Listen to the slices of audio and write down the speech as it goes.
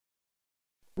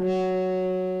Hey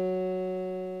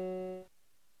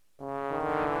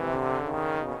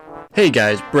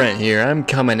guys, Brent here. I'm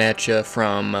coming at you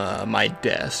from my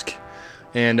desk.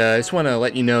 And I just want to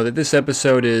let you know that this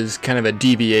episode is kind of a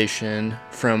deviation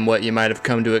from what you might have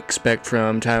come to expect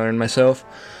from Tyler and myself.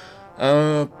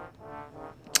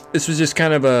 This was just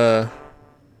kind of a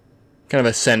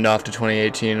send-off to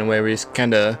 2018 in a way where he's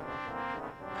kind of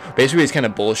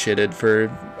bullshitted for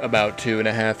about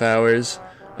 2.5 hours.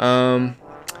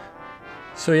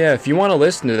 So yeah, if you want to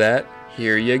listen to that,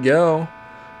 here you go.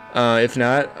 If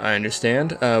not, I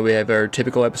understand. We have our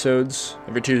typical episodes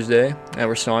every Tuesday, and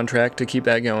we're still on track to keep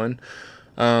that going.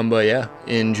 But yeah,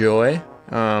 enjoy.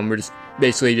 We're just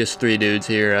basically just three dudes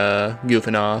here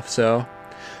goofing off, so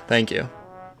thank you.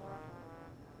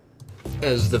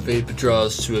 As the vape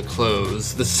draws to a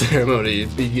close, the ceremony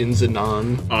begins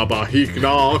anon.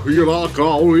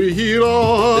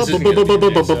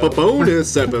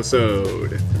 Bonus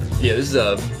episode. Yeah, this is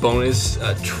a bonus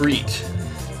treat.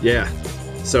 Yeah.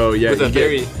 So yeah, With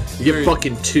you get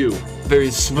fucking two. Very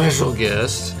special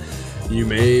guest. You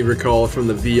may recall from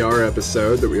the VR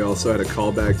episode that we also had a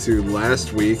callback to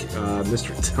last week.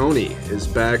 Mr. Tony is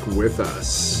back with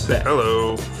us.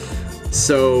 Hello.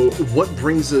 So, what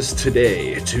brings us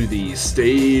today to the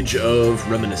stage of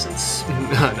reminiscence?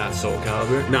 Not Soul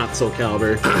Calibur. Not Soul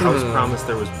Calibur. I was promised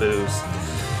there was booze.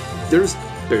 There's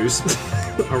booze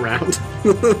around.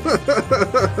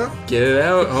 Get it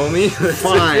out, homie.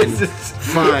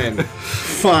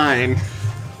 Fine.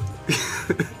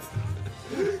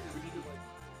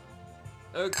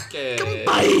 Okay.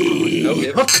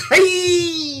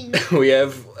 Okay. We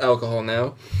have alcohol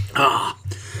now.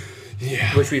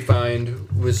 Yeah. Which we find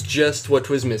was just what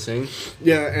was missing.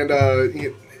 Yeah, and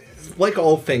like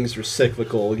all things are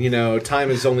cyclical, time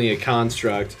is only a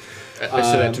construct. I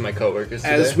said that to my coworkers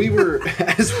today. As we were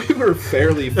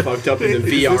fairly fucked up in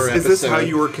the VR episode. Is this how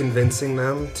you were convincing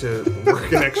them to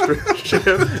work an extra shift?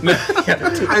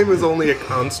 Time is only a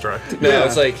construct. No, Yeah.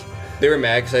 it's like, they were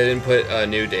mad because I didn't put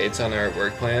new dates on our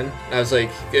work plan. I was like,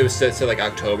 it was said like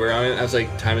October on it. I was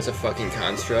like, time is a fucking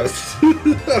construct.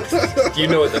 You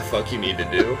know what the fuck you need to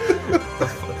do.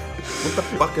 What the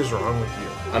fuck is wrong with you?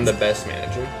 I'm the best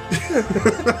manager.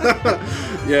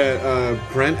 Yeah,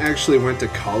 Brent actually went to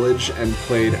college and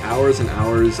played hours and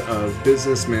hours of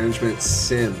business management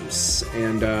sims.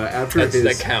 And after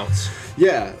That counts.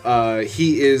 Yeah,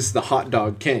 he is the hot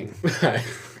dog king.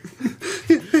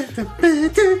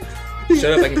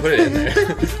 Shut up, I can put it in there.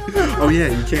 Oh yeah,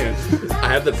 you can. I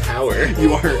have the power.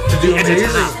 You are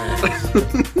amazing.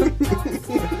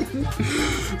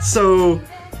 So,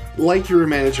 like you're a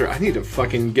manager, I need to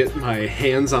fucking get my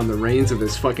hands on the reins of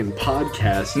this fucking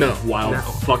podcast. No. Wild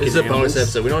fucking This is a bonus animals.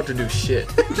 episode. We don't have to do shit.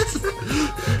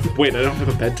 Wait, I don't have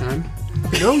a bedtime?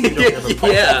 No, you don't have a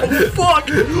phone. Yeah. Fuck!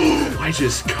 I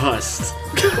just cussed.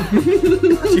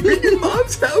 You're in your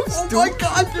mom's house. Oh my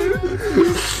god, dude!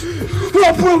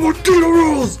 Promotina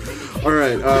rules!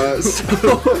 Alright, so...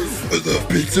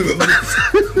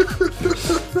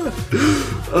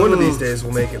 One of these days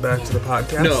we'll make it back to the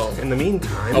podcast. No. In the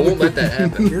meantime, I won't let that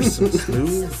happen. here's some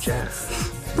smooth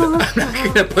jazz. I'm not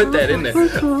gonna put that in there.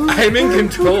 I'm in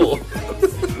control.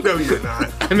 No, you're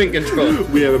not. I'm in control.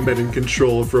 We haven't been in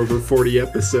control for over 40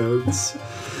 episodes.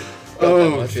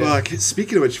 Oh, much, fuck.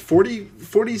 Speaking of which,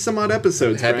 40 some odd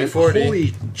episodes, Happy Brent. 40.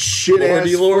 Holy shit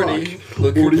ass Lordy. fuck.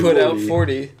 Look who put out 40.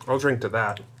 40. I'll drink to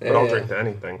that, but I'll drink to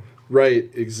anything. Right,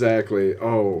 exactly.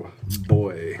 Oh,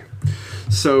 boy.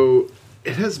 So,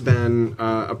 it has been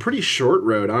a pretty short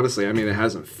road, honestly. I mean, it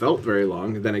hasn't felt very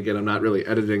long. Then again, I'm not really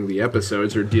editing the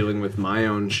episodes or dealing with my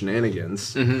own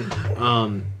shenanigans.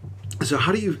 Mm-hmm. So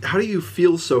how do you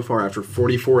feel so far after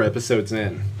 44 episodes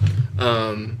in?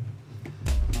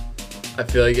 I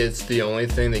feel like it's the only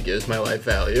thing that gives my life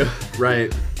value.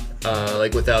 Right.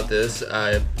 Like without this,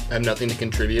 I have nothing to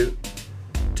contribute.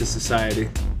 To society.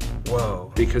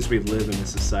 Whoa. Because we live in a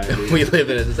society. We live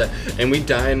in a society, and we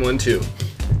die in one too.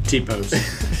 T-pose.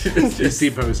 He's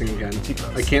T-posing again.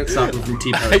 T-pose. I can't stop him from I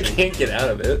T-posing. can't get out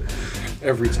of it.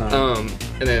 Every time.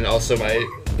 And then also I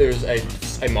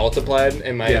multiplied,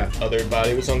 and my Yeah. other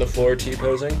body was on the floor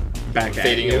T-posing, Back at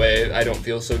fading you. away. I don't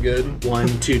feel so good. 1,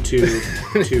 2, 2,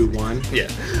 2, 1. Yeah.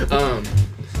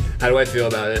 How do I feel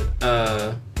about it?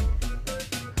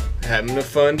 Having a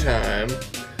fun time.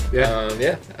 Yeah.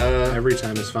 Yeah. Every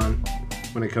time is fun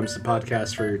when it comes to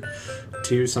podcasts for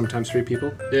 2, sometimes 3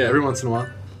 people. Yeah. Every once in a while.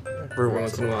 Every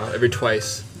once in a while. Every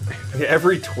twice. Yeah,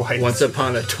 every twice. Once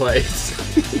upon a twice.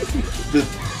 The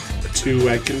 2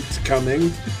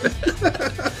 coming.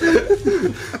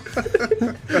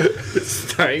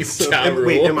 Starring Ja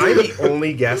Wait, Rule. am I the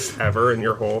only guest ever in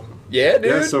your whole Yeah, dude.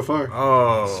 Yeah, so far.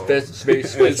 Oh. It's very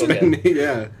It's special. been, again.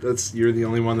 yeah, you're the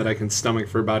only one that I can stomach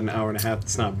for about an hour and a half.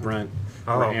 It's not Brent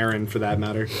or Oh. Aaron for that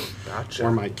matter, Gotcha.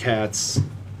 or my cats.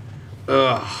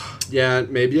 Ugh. Yeah,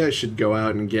 maybe I should go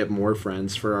out and get more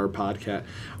friends for our podcast.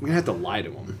 I'm gonna have to lie to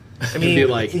them. I mean, be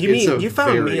like, you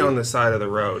found me very- on the side of the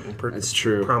road and That's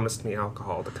true. promised me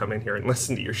alcohol to come in here and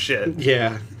listen to your shit.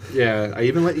 Yeah, yeah. I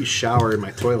even let you shower in my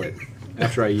toilet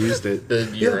after I used it. The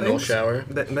urinal thanks. shower.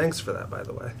 Thanks for that, by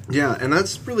the way. Yeah, and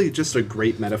that's really just a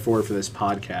great metaphor for this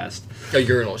podcast. A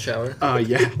urinal shower.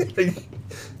 Yeah,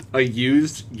 a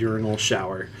used urinal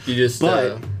shower. You just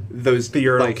But those The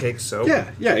urinal cake soap?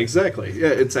 Yeah, exactly. Yeah,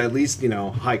 it's at least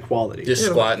high quality. just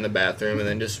squat in the bathroom and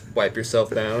then just wipe yourself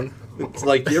down. It's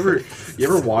like you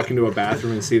ever walk into a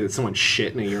bathroom and see that someone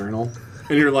shit in a urinal,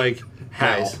 and you're like,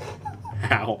 how, Nice.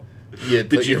 how? You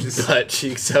put you your just- butt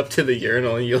cheeks up to the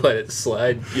urinal and you let it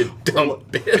slide. You dumb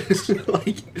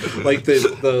bitch. like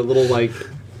the little like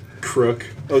crook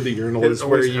of the urinal It is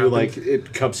where always you happens.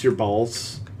 it cups your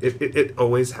balls. It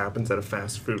always happens at a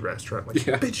fast food restaurant. Like,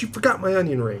 Yeah. bitch, you forgot my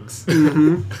onion rings.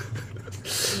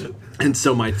 And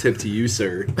so my tip to you,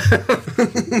 sir,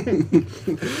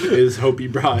 is hope you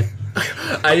brought.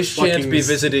 I shan't Fucking be s-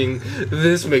 visiting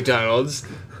this McDonald's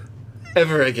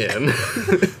ever again.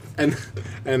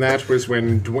 And that was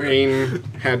when Dwayne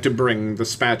had to bring the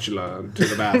spatula to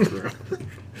the bathroom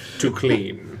to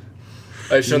clean.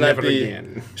 I shall Never not be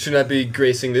again. should not be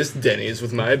gracing this Denny's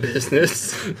with my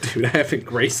business. Dude, I haven't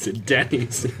graced a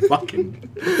Denny's in fucking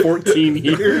 14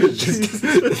 years.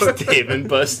 Dave and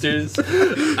Buster's.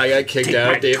 I got kicked Take out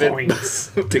my of Dave and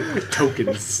coins. Take my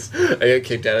tokens. I got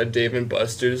kicked out of Dave and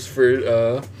Buster's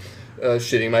for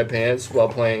shitting my pants while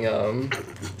playing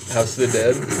House of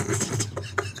the Dead.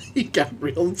 He got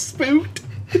real spooked.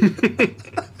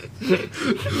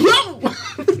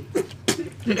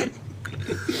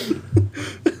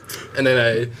 And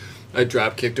then I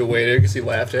drop kicked a waiter because he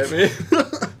laughed at me.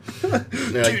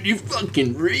 They're like, Dude, you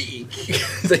fucking reek.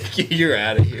 It's like, you're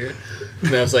out of here.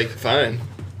 And I was like, fine.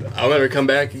 I'll never come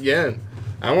back again.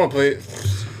 I don't want to play.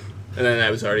 And then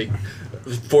I was already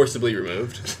forcibly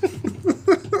removed.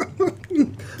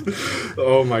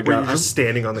 Oh my Where you're god. just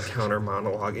standing on the counter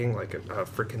monologuing like a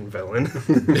freaking villain.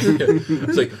 I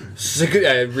was like,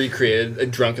 I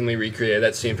drunkenly recreated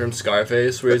that scene from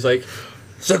Scarface where he's like,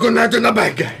 second night in the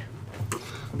bad guy.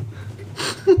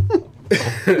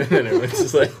 And everyone's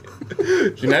just like,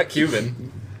 you're not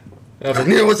Cuban. I was like,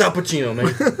 Neil, what's Al Pacino, man?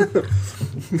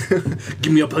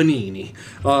 Give me a panini.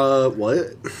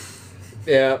 What?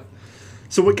 Yeah.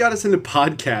 So what got us into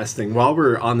podcasting while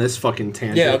we're on this fucking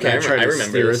tangent? Yeah, okay, Try I to remember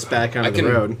steer this. us back I onto the can-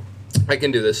 road. I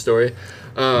can do this story.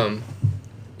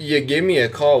 You gave me a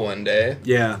call one day,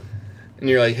 Yeah. and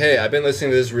you're like, hey, I've been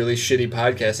listening to this really shitty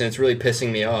podcast, and it's really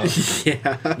pissing me off.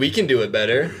 Yeah. We can do it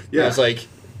better. And Yeah. I was like,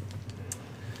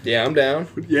 yeah, I'm down.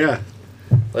 Yeah.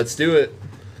 Let's do it.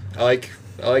 I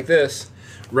like this.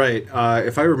 Right.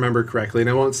 If I remember correctly, and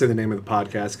I won't say the name of the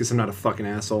podcast because I'm not a fucking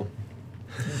asshole.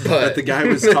 But The guy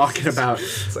was talking about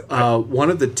like, one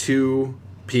of the two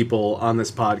people on this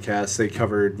podcast. They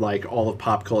covered like all of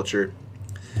pop culture,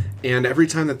 and every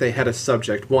time that they had a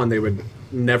subject, they would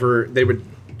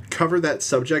cover that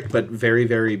subject, but very,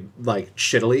 very like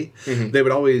shittily. Mm-hmm. They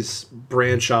would always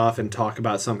branch off and talk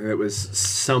about something that was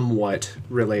somewhat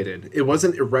related. It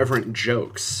wasn't irreverent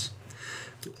jokes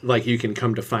like you can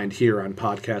come to find here on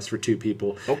Podcast for Two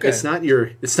People. Okay. It's not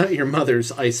your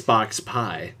mother's icebox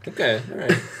pie. okay, all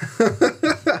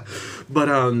right. But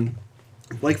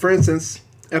like for instance,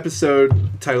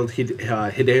 episode titled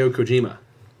Hideo Kojima,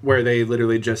 where they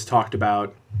literally just talked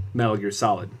about Metal Gear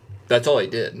Solid. That's all I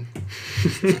did.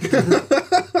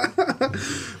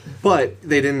 But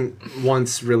they didn't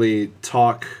once really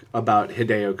talk about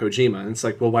Hideo Kojima. And it's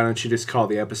like, well, why don't you just call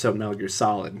the episode Metal Gear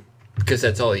Solid? Because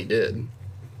that's all he did.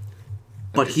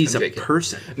 But he's I'm a joking.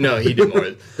 person. No, he did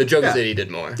more. The joke Yeah. is that he did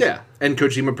more. Yeah, and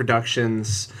Kojima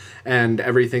Productions and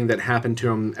everything that happened to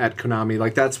him at Konami.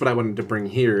 Like, that's what I wanted to bring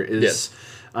here is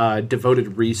Yes.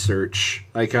 devoted research.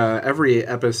 Like, every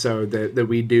episode that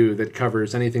we do that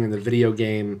covers anything in the video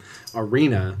game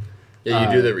arena, Yeah,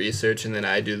 you do the research, and then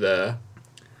I do the...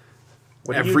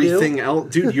 what do you everything do?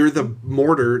 else, dude, you're the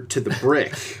mortar to the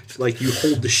brick. Like, you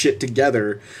hold the shit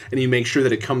together and you make sure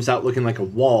that it comes out looking like a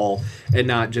wall and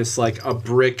not just like a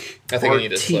brick. I think I need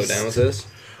to slow down with this.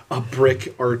 A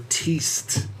brick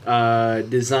artiste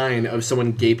design of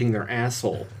someone gaping their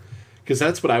asshole, because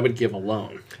that's what I would give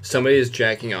alone. Somebody is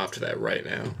jacking off to that right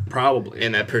now, Probably.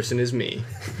 and that person is me.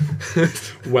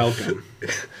 Welcome.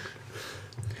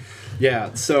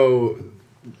 Yeah, so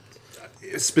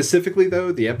specifically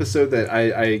though, the episode that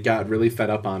I got really fed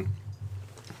up on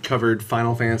covered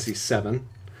Final Fantasy VII,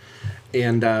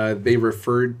 and they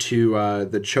referred to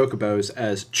the Chocobos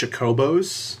as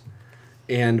Chocobos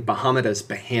and Bahamut as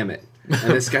Bahamut.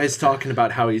 And this guy's talking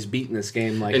about how he's beaten this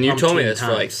game like And you told me this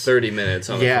times. for like 30 minutes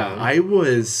on the phone. I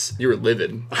was... You were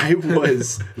livid. I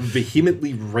was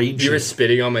vehemently raging. You were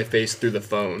spitting on my face through the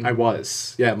phone. I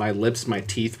was. Yeah, my lips, my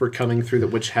teeth were coming through,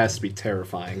 which has to be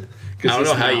terrifying. I don't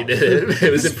know how you did it.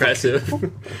 It was impressive.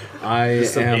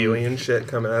 Some alien shit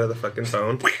coming out of the fucking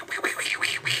phone.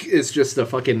 It's just a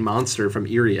fucking monster from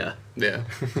Iria. Yeah.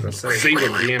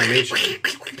 Saving the animation.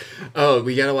 Oh,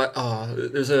 we gotta watch. Oh,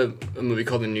 there's a movie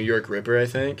called The New York Ripper, I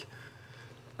think.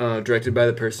 Directed by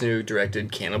the person who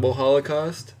directed Cannibal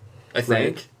Holocaust, I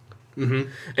think. Right. Mm-hmm.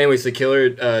 Anyways, the killer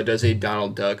does a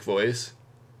Donald Duck voice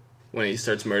when he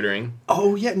starts murdering.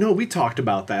 Oh, yeah. No, we talked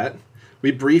about that.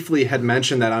 We briefly had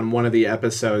mentioned that on one of the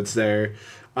episodes there.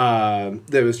 That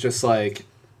was just like...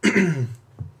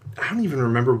 I don't even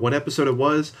remember what episode it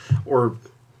was. Or...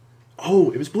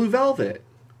 Oh, it was Blue Velvet.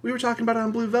 We were talking about it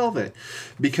on Blue Velvet.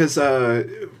 Because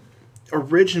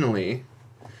originally,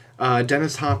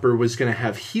 Dennis Hopper was going to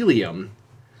have helium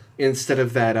instead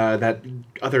of that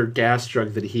other gas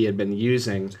drug that he had been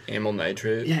using. Amyl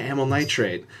nitrate? Yeah, amyl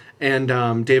nitrate. And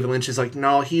David Lynch is like,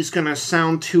 no, he's going to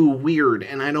sound too weird,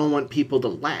 and I don't want people to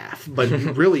laugh. But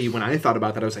really, when I thought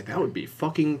about that, I was like, that would be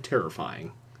fucking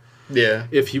terrifying. Yeah.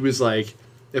 If he was like...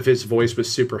 If his voice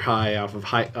was super high off of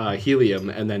helium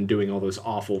and then doing all those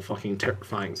awful fucking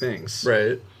terrifying things.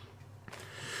 Right.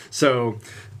 So,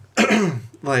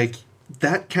 like,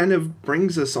 that kind of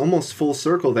brings us almost full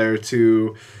circle there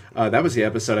to... that was the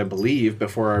episode, I believe,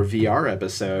 before our VR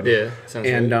episode. Yeah, sounds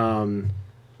And, right.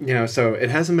 you know, so it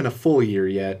hasn't been a full year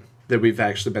yet that we've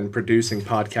actually been producing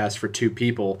podcasts for two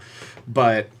people.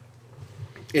 But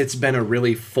it's been a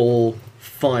really full,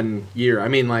 fun year. I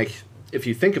mean, like... If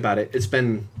you think about it, it's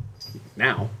been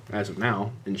now, as of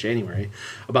now, in January,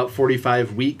 about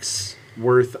 45 weeks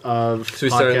worth of So we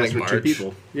started in, podcasts like, with two March?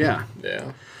 people. Yeah,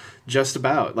 Yeah. just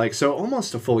about. Like, so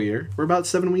almost a full year. We're about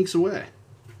 7 weeks away.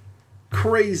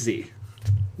 Crazy.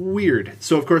 Weird.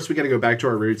 So, of course, we got to go back to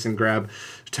our roots and grab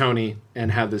Tony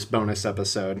and have this bonus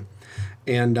episode.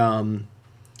 And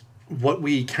what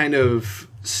we kind of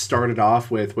started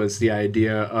off with was the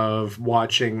idea of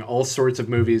watching all sorts of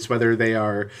movies, whether they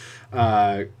are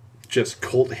just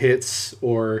cult hits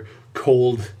or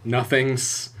cold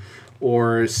nothings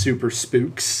or super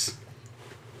spooks.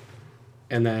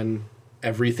 And then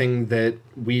everything that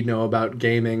we know about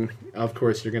gaming. Of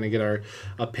course, you're going to get our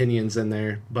opinions in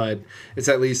there, but it's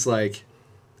at least like,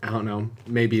 I don't know,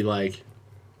 maybe like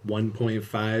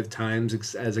 1.5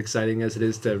 times as exciting as it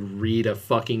is to read a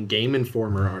fucking Game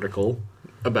Informer article.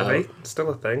 About... Right? Still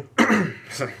a thing.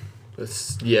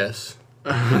 Yes.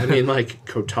 I mean, like,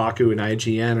 Kotaku and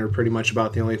IGN are pretty much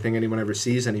about the only thing anyone ever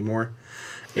sees anymore.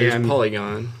 There's And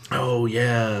Polygon. oh,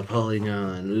 yeah,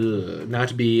 Polygon. Ugh. Not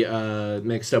to be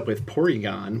mixed up with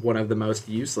Porygon, one of the most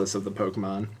useless of the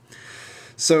Pokemon.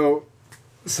 So,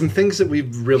 some things that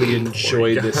we've really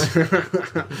enjoyed this...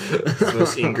 The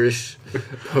most English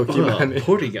Pokemon.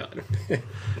 Porygon.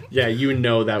 Yeah, you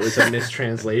know that was a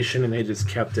mistranslation and they just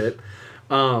kept it.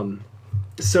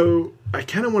 So I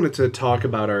kind of wanted to talk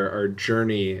about our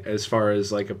journey as far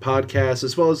as like a podcast,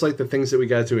 as well as like the things that we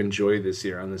got to enjoy this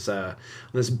year on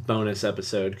this bonus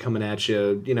episode coming at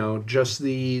you, you know, just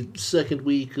the second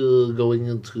week going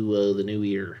into the new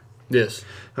year. Yes.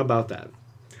 How about that?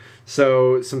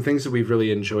 So some things that we've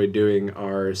really enjoyed doing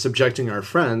are subjecting our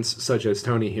friends, such as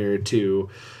Tony here, to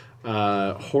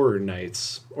horror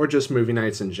nights or just movie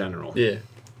nights in general. Yeah.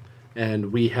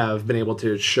 And we have been able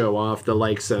to show off the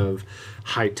likes of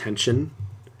High Tension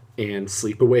and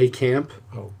Sleepaway Camp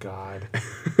Oh, God.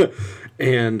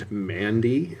 and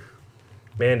Mandy.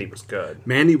 Mandy was good.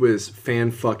 Mandy was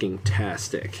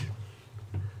fan-fucking-tastic.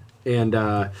 And,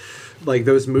 like,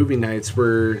 those movie nights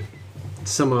were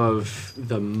some of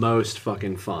the most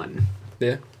fucking fun.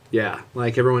 Yeah. Yeah,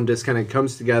 like everyone just kind of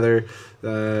comes together.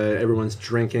 Everyone's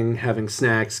drinking, having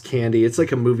snacks, candy. It's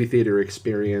like a movie theater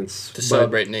experience. To but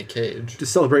celebrate Nick Cage. To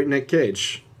celebrate Nick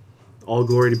Cage. All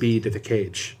glory to be to the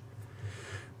Cage.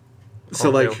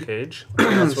 So, Cornmeal like, Cage.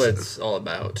 That's what it's all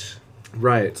about.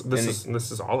 right. This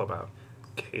is all about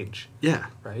Cage. Yeah.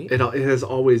 Right? It has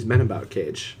always been about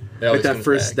Cage. It always Like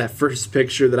comes back. that first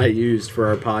picture that I used for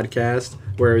our podcast,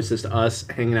 where it was just us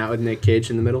hanging out with Nick Cage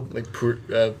in the middle. Like,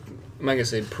 I'm not going to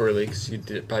say poorly because you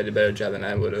probably did a better job than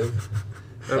I would have.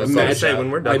 I was going to say,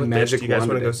 when we're I done with this, magic do you guys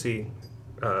want wanded to go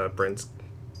it. see Brent's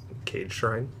Cage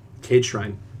Shrine? Cage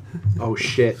Shrine. Oh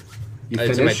shit! You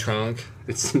It's in my finished? trunk.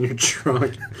 It's in your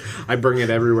trunk. I bring it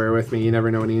everywhere with me. You never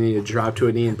know when you need to drop to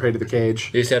a knee and pray to the cage.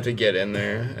 You just have to get in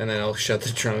there, and then I'll shut the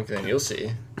trunk, then you'll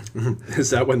see. Is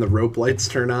that when the rope lights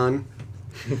turn on?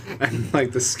 And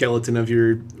like the skeleton of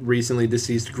your recently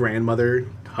deceased grandmother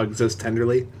hugs us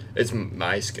tenderly? It's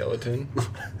my skeleton.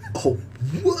 Oh,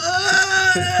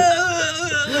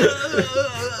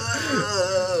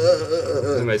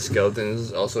 And my skeleton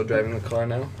is also driving the car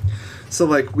now. So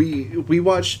like we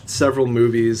watched several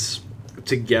movies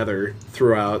together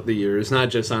throughout the years, not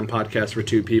just on Podcast for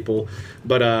Two People,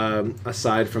 but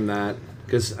aside from that,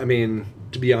 because I mean,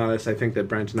 to be honest, I think that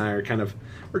Brent and I are kind of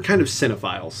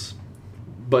cinephiles.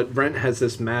 But Brent has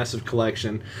this massive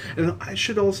collection, and I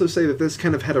should also say that this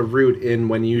kind of had a root in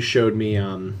when you showed me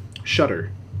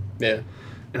Shudder. Yeah.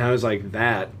 And I was like,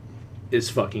 that is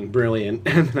fucking brilliant.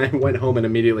 And then I went home and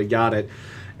immediately got it.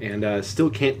 And still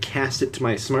can't cast it to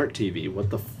my smart TV.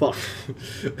 What the fuck?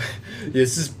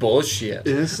 This is bullshit.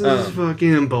 This is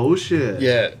fucking bullshit.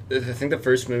 Yeah, I think the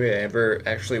first movie I ever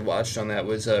actually watched on that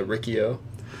was Riccio.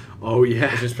 Oh,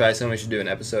 yeah. Which is probably something we should do an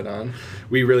episode on.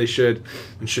 We really should.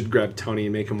 And should grab Tony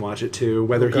and make him watch it too.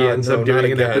 Whether God, he ends no, up doing not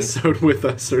an again. episode with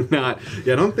us or not.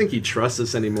 Yeah, I don't think he trusts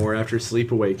us anymore after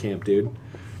Sleepaway Camp, dude.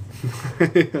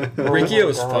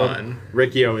 Ricchio's fun.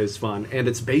 Riccio is fun. And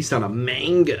it's based on a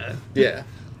manga. Yeah.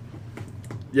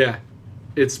 Yeah.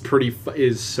 It's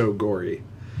is so gory.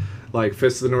 Like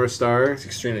Fist of the North Star, It's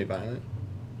extremely violent.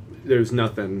 there's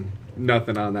nothing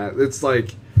on that. It's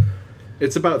like,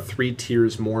 it's about 3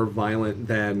 tiers more violent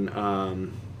than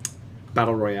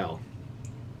Battle Royale.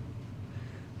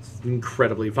 It's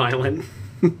incredibly violent.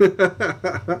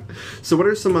 So what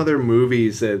are some other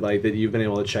movies that you've been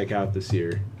able to check out this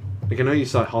year? Like, I know you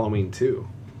saw Halloween 2.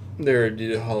 There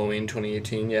did Halloween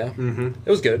 2018, yeah. Mm-hmm. It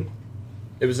was good.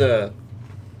 It was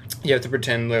you have to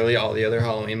pretend literally all the other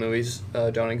Halloween movies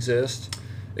don't exist,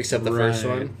 except the first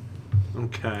Right. one.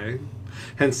 Okay.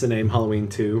 Hence the name Halloween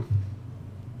 2.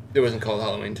 It wasn't called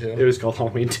Halloween 2. It was called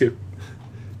Halloween 2.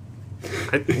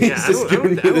 Yeah, He's just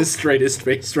giving you the straightest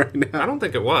face right I now. don't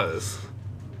think it was.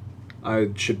 I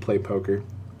should play poker.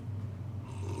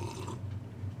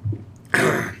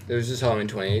 It was just Halloween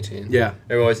 2018. Yeah.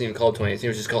 It wasn't even called 2018, it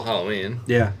was just called Halloween.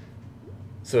 Yeah.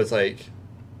 So it's like,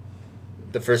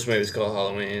 the first movie was called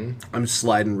Halloween. I'm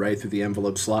sliding right through the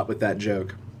envelope slot with that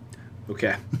joke.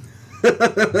 Okay.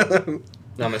 I'm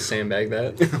gonna sandbag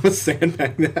that. I'm a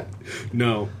sandbag that.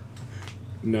 No.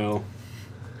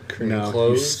 Curtain No, you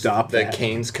closed. stop That that.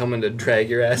 Kane's coming to drag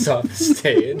your ass off the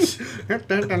stage.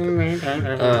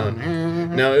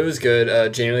 No, it was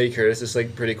good. Jamie Lee Curtis is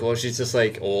like pretty cool. She's just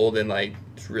like old and like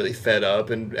really fed up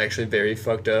and actually very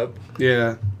fucked up.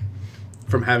 Yeah.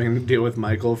 From having to deal with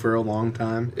Michael for a long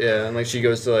time. Yeah, and like she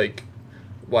goes to like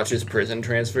watch his prison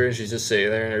transfer and she's just sitting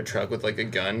there in her truck with like a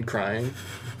gun crying.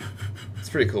 It's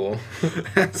pretty cool.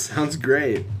 That sounds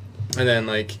great. And then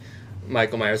like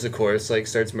Michael Myers of course like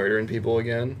starts murdering people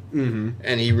again. Mm-hmm.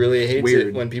 And he really hates Weird.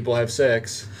 it when people have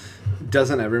sex.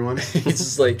 Doesn't everyone? He's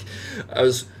just like, I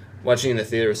was watching in the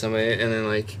theater with somebody, and then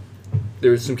like, there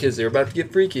was some kids, they were about to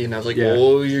get freaky, and I was like, Yeah.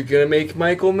 oh, you're gonna make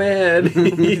Michael mad.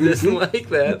 He doesn't like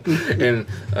that.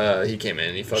 And he came in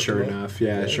and he fucked Sure him up. enough.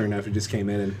 Yeah, sure enough. He just came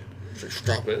in and He's like,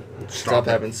 stop it. Stop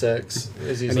having sex.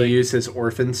 He's and like, he used his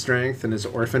orphan strength and his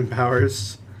orphan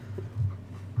powers.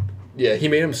 yeah, he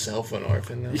made himself an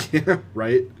orphan now. Yeah,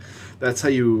 right. That's how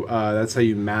you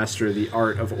master the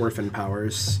art of orphan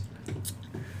powers.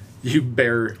 You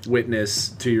bear witness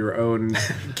to your own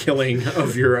killing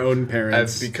of your own I've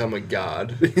parents. become a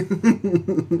god.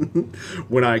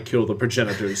 When I kill the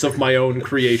progenitors of my own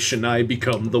creation, I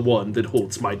become the one that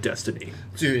holds my destiny.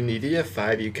 Dude, in EDF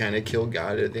 5, you kind of kill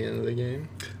God at the end of the game.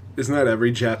 Isn't that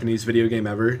every Japanese video game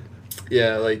ever?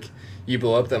 Yeah, like, you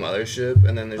blow up the mothership,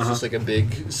 and then there's just, Uh-huh. like, a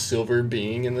big silver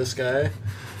being in the sky.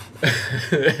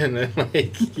 And then,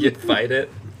 like, you fight it.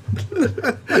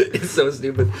 It's so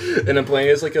stupid. And I'm playing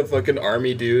as, like, a fucking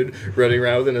army dude running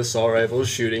around with an assault rifle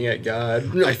shooting at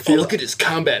God. I feel- look at his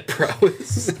combat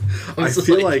prowess. I just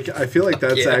feel like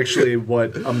that's yeah. actually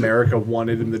what America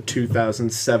wanted in the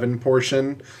 2007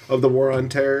 portion of the War on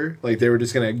Terror. Like they were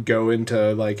just gonna go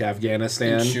into like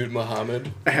Afghanistan and shoot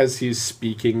Muhammad. as he's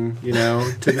speaking,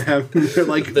 to them. They're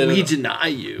like, Then- we deny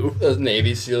you. A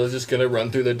Navy SEAL is just gonna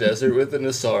run through the desert with an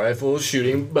assault rifle,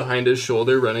 shooting behind his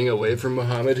shoulder, running away from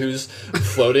Muhammad, who's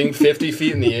floating 50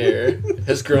 feet in the air,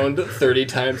 has grown to 30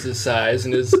 times his size,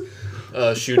 and is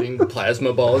shooting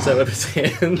plasma balls out of his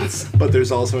hands. But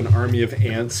there's also an army of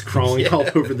ants crawling all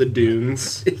over the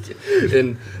dunes.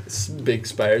 And big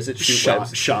spires that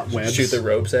Shot webs. shoot the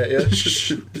ropes at you.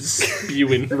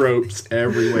 Spewing ropes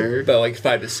everywhere. About like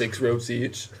 5 to 6 ropes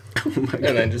each. Oh my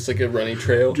And then just like a running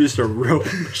trail. Just a rope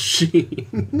machine.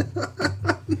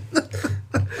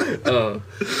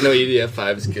 No, EDF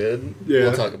 5 is good. Yeah.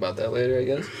 We'll talk about that later, I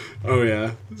guess. Oh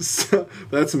yeah, so,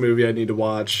 that's a movie I need to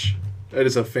watch. It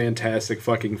is a fantastic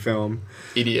fucking film.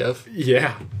 EDF.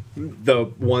 Yeah, the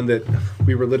one that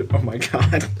we were oh my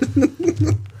god,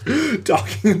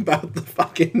 talking about the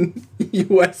fucking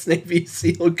U.S. Navy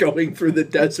SEAL going through the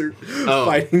desert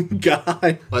fighting God.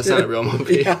 Well, that's not a real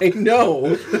movie. Yeah, I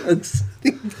know.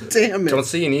 Damn it! Don't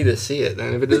say you need to see it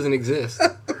then if it doesn't exist.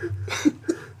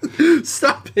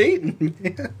 Stop hating,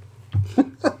 man.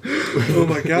 Oh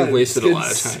my god. We wasted a It's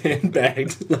lot of time.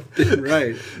 Sandbagged left and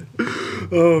right.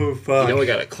 Oh fuck. You know we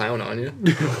got a clown on you.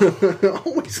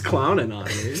 Always clowning on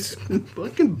me. He's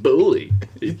fucking bully.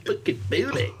 He's fucking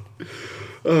bully.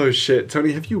 Oh shit.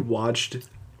 Tony, have you watched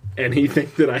anything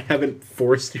that I haven't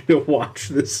forced you to watch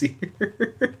this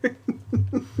year?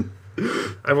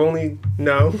 I've only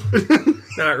no,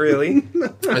 not really.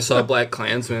 I saw Black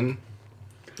Klansman.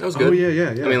 That was good. Oh yeah.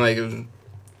 I mean, like, it was,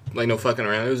 like no fucking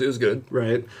around. It was good.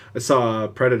 Right. I saw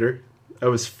Predator. That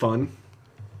was fun.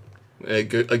 A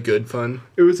good fun.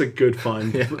 It was a good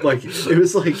fun. Yeah. Like it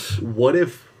was like what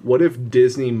if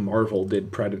Disney Marvel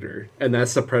did Predator? And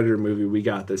that's the Predator movie we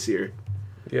got this year.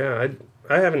 Yeah,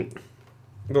 I haven't.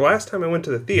 The last time I went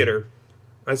to the theater,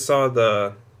 I saw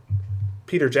the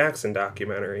Peter Jackson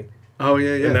documentary, Oh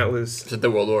yeah, yeah. and that was Is it the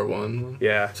World War One?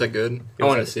 yeah, Is that good? I was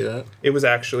want to like- see that. it was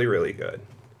actually really good.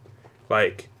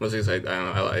 Like, Mostly because I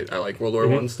don't know, I like World War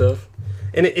One stuff.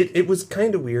 and it was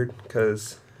kind of weird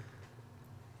because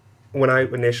when I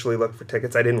initially looked for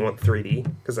tickets, I didn't want 3D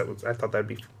because I thought that'd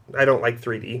be. I don't like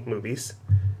 3D movies.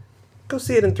 Go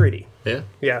see it in 3D. Yeah.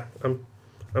 Yeah,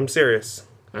 I'm serious.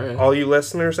 All right. All you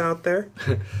listeners out there,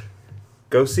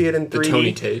 go see it in 3D. The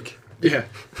Tony take. Yeah.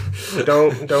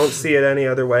 Don't see it any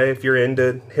other way. If you're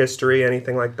into history,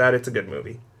 anything like that, it's a good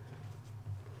movie.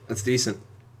 That's decent.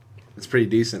 It's pretty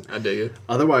decent. I dig it.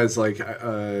 Otherwise, like,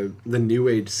 the new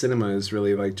age cinema is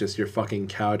really like just your fucking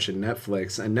couch and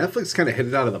Netflix. And Netflix kind of hit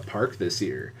it out of the park this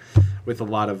year with a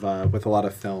lot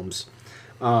of films.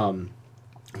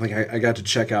 Like I got to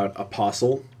check out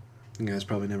Apostle. You guys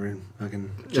probably never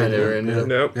fucking. Yeah, never ended up.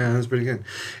 Nope. Yeah, that was pretty good.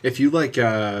 If you like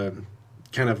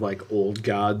kind of like old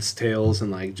gods tales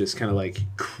and like just kind of like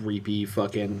creepy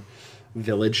fucking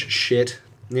village shit,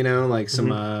 you know, like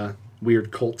some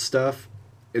weird cult stuff,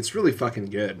 it's really fucking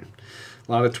good.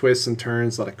 A lot of twists and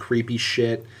turns, a lot of creepy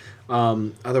shit.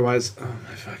 Otherwise, oh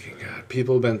my fucking god,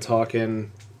 people have been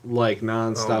talking like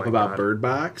nonstop my about God. Bird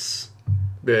Box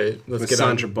Let's with get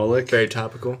Sandra on. Bullock. Very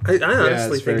topical. I honestly it's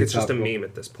think very it's just a topical. meme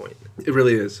at this point It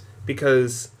really is.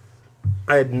 because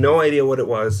I had no idea what it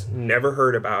was, never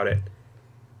heard about it.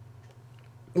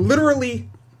 Literally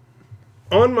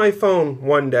on my phone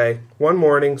one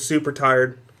morning, super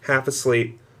tired, half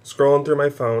asleep, scrolling through my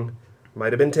phone,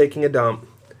 might have been taking a dump,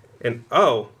 and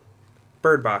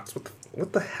Bird Box.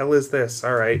 What the hell is this?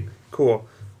 All right, cool.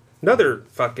 Another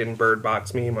fucking Bird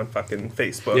Box meme on fucking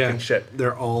Facebook and shit.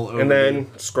 They're all over. And then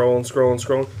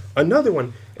scrolling, another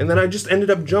one, and then I just ended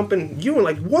up jumping you and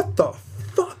like, what the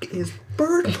fuck is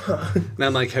Bird Box? And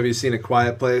I'm like, have you seen A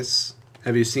Quiet Place?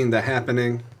 Have you seen The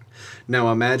Happening?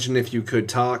 Now imagine if you could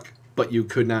talk, but you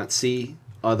could not see.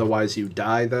 Otherwise you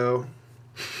die, though.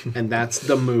 And that's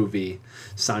the movie.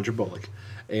 Sandra Bullock.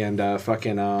 And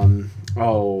John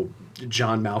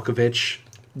Malkovich.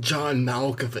 John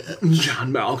Malkovich.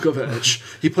 John Malkovich.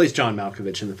 He plays John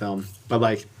Malkovich in the film, but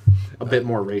like a bit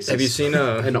more racist. Have you seen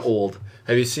and old?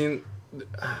 Have you seen?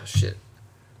 Shit.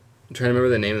 I'm trying to remember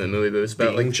the name of the movie, but it was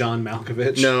about Being like John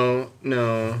Malkovich.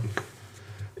 no.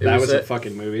 that was a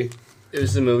fucking movie. It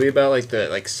was the movie about like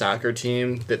the soccer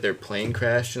team that their plane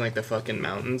crashed in like the fucking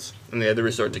mountains and they had to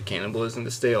resort to cannibalism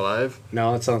to stay alive.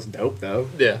 No, that sounds dope though.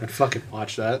 Yeah. I'd fucking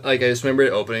watch that. Like I just remember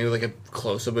it opening with like a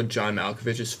close up of John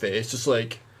Malkovich's face, just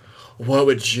like, what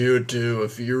would you do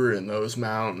if you were in those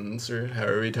mountains, or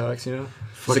however he talks, you know?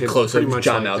 Just a Fucking close up pretty of much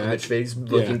John like that. Malkovich face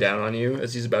looking Yeah. down on you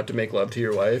as he's about to make love to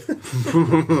your wife.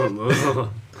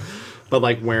 But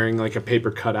like wearing like a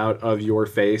paper cutout of your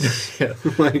face, Yeah.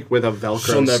 like with a Velcro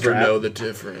She'll never strap. know the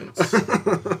difference.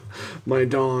 My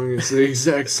dong is the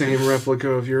exact same replica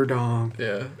of your dong.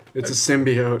 Yeah. It's a I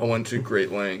symbiote. went to great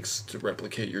lengths to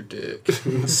replicate your dick.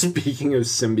 Speaking of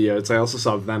symbiotes, I also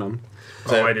saw Venom.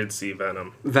 Oh, I did see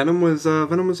Venom. Venom was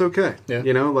okay. Yeah.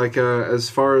 You know, like as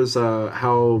far as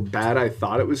how bad I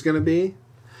thought it was gonna be,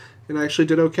 it actually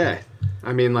did okay.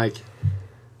 I mean, like,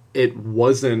 it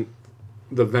wasn't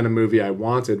the Venom movie I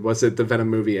wanted. Was it the Venom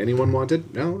movie anyone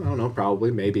wanted? No, I don't know.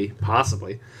 Probably, maybe,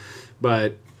 possibly.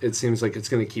 But it seems like it's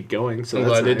gonna keep going. So I'm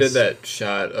that's glad they nice. did that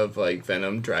shot of like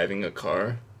Venom driving a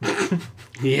car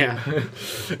Yeah.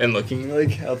 and looking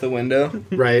like out the window.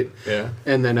 Right. Yeah.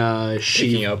 And then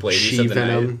Picking up ladies of the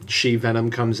night. She Venom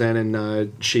comes in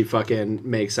and she fucking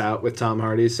makes out with Tom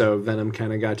Hardy. So Venom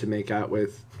kind of got to make out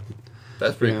with,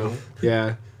 That's pretty cool.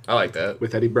 yeah, I like that.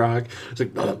 with Eddie Brock. It's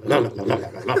like,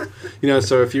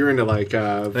 so if you're into like,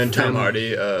 Then Tom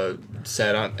Hardy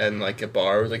sat on in like a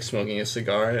bar with like smoking a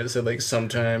cigar, and it said like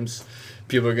sometimes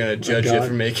people are gonna judge you God.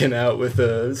 for making out with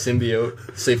a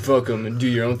symbiote. Say fuck them and do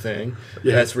your own thing.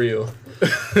 Yeah. That's real.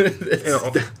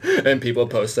 And people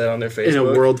post that on their Facebook. in a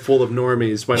world full of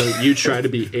normies, why don't you try to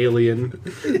be alien?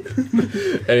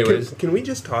 Anyways, Can we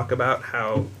just talk about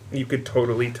how you could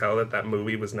totally tell that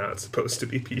movie was not supposed to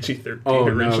be PG-13 Oh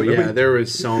no, originally? yeah, there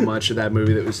was so much of that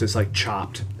movie that was just like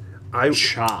chopped.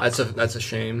 Chopped. that's a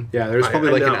shame. Yeah, there's probably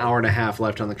I like an know. hour and a half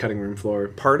left on the cutting room floor.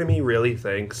 Part of me really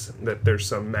thinks that there's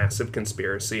some massive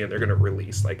conspiracy and they're going to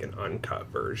release like an uncut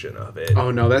version of it.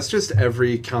 Oh no, that's just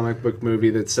every comic book movie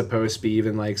that's supposed to be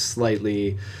even like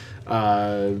slightly,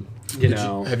 you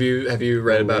know. Have you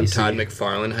read about Lazy. Todd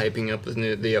McFarlane hyping up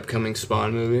the upcoming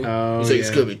Spawn movie? Oh, He's like, it's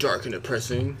yeah. gonna be dark and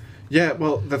depressing. Yeah,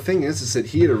 well, the thing is that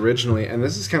he had originally, and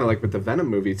this is kind of like with the Venom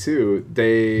movie too.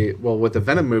 With the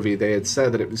Venom movie, they had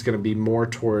said that it was going to be more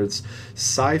towards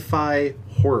sci-fi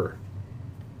horror.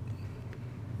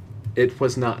 It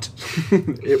was not.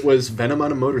 It was Venom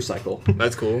on a motorcycle.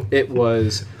 That's cool. It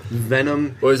was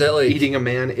Venom Or is that like eating a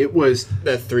man. It was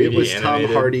that 3D It was Tom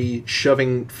animated? Hardy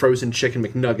shoving frozen chicken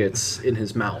McNuggets in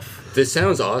his mouth. This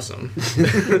sounds awesome.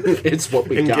 It's what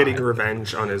we and got. getting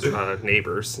revenge on his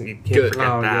neighbors. You can't Good. forget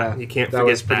Oh, that. yeah. You can't that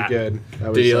forget was pretty that. good. That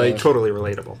was, Did he, like, Totally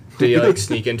relatable. Did he like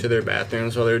sneak into their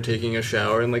bathrooms while they were taking a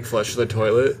shower and like flush the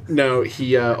toilet? No,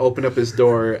 he opened up his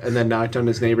door and then knocked on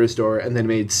his neighbor's door and then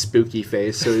made spooky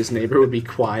face so his neighbor would be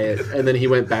quiet. And then he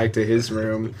went back to his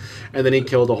room and then he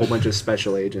killed a whole bunch of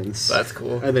special agents. That's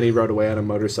cool. And then he rode away on a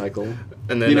motorcycle.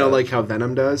 And then You know, like how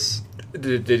Venom does?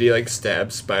 did he like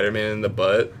stab Spider-Man in the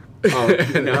butt? Oh,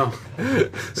 no.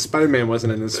 Spider-Man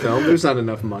wasn't in this film. There's not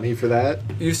enough money for that.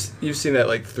 You've seen that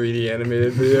like 3D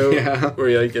animated video Yeah. where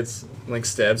he like gets like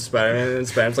stabs Spider-Man and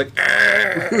Spider-Man's like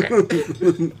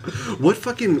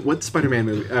What Spider-Man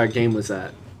movie, game was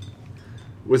that?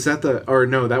 Was that or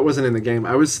no, that wasn't in the game.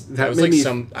 that was made like me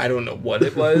some I don't know what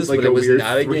it was, like but a it was weird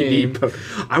not a 3D game.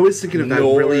 I was thinking of that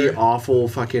Nor- really awful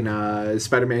fucking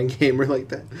Spider-Man game where like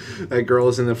that girl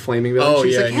is in the flaming building. Oh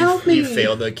She's yeah, like, and help you me!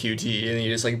 failed the QT and he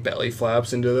just like belly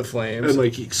flops into the flames. And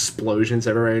like explosions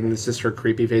everywhere, and it's just her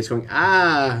creepy face going,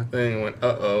 ah, Then he went,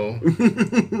 uh-oh.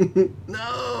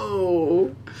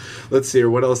 no. Let's see here.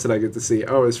 What else did I get to see?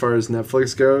 Oh, as far as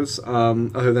Netflix goes,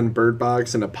 other than Bird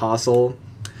Box and Apostle,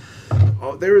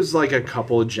 oh, there was like a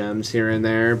couple of gems here and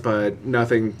there, but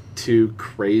nothing too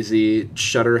crazy.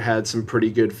 Shudder had some pretty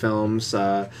good films.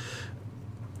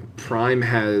 Prime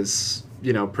has,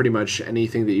 pretty much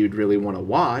anything that you'd really want to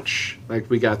watch. Like,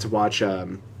 we got to watch a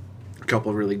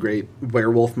couple of really great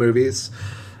werewolf movies.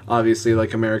 Obviously,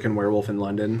 like American Werewolf in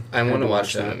London. I want Had to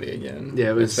watch that movie again. Yeah,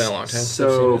 it was It's been a long time since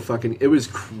so I've seen fucking. It was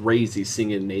crazy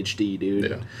seeing it in HD, dude.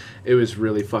 Yeah. It was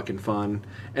really fucking fun,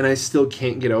 and I still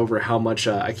can't get over how much.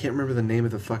 I can't remember the name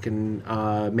of the fucking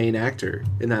main actor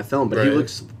in that film, but he Right.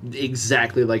 looks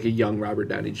exactly like a young Robert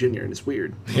Downey Jr. and it's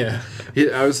weird.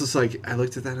 it. I was just like, I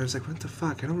looked at that and I was like, what the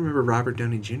fuck? I don't remember Robert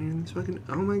Downey Jr. in this fucking.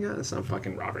 Oh my god, that's not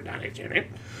fucking Robert Downey Jr.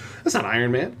 That's not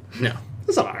Iron Man. Yeah. No.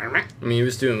 That's not Iron Man. I mean, he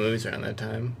was doing movies around that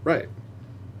time. Right.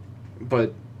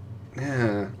 But,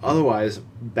 yeah, otherwise,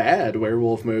 bad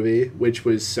werewolf movie, which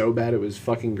was so bad it was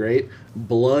fucking great.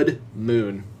 Blood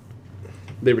Moon.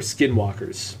 They were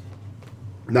skinwalkers.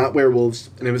 Not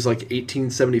werewolves, and it was like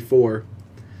 1874.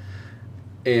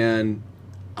 And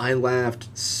I laughed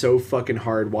so fucking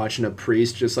hard watching a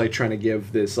priest just like trying to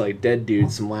give this like dead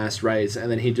dude some last rites,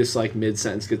 and then he just like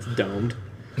mid-sentence gets domed.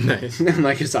 Nice. And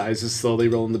like his eyes just slowly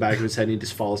roll in the back of his head and he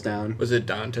just falls down. Was it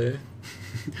Dante?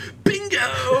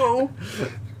 Bingo!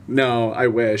 No, I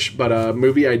wish. But a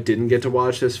movie I didn't get to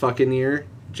watch this fucking year,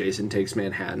 Jason Takes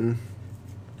Manhattan.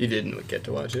 You didn't get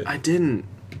to watch it. I didn't.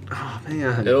 Oh,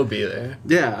 man. It'll be there.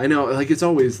 Yeah, I know. Like, it's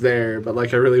always there, but,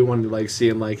 like, I really wanted to, like, see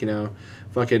him, like,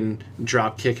 fucking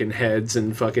drop kicking heads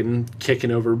and fucking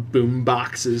kicking over boom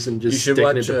boxes and just sticking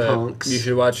it to punks. You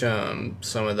should watch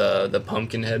some of the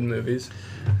Pumpkinhead movies.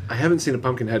 I haven't seen a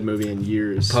Pumpkinhead movie in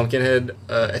years. Pumpkinhead,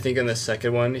 I think in the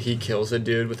second one, he kills a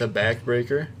dude with a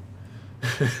backbreaker.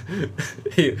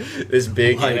 This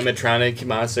big Like- animatronic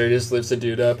monster just lifts a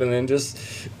dude up and then just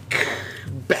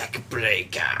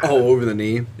backbreaker. Oh, over the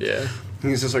knee. Yeah.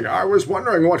 He's just like, I was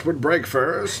wondering what would break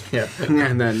first. Yeah.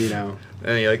 And then, you know,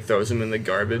 And he like throws him in the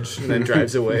garbage and then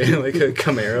drives away like a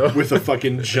Camaro. with a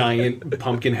fucking giant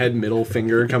pumpkin head middle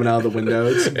finger coming out of the window.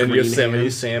 It's And green Yosemite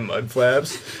hand. Sam mud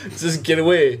flaps. Just get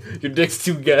away. Your dick's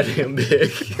too goddamn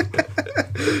big.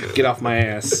 Get off my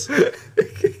ass.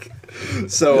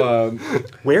 So,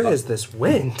 Where is this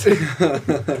wind?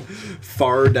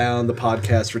 far down the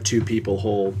podcast for two people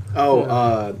hole.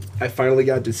 Oh, I finally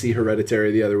got to see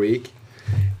Hereditary the other week.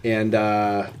 And,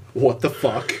 what the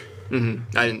fuck? I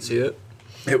didn't see it.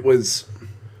 It was,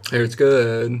 It's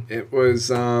good.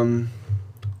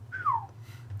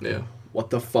 Yeah. what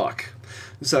the fuck?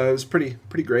 So it was pretty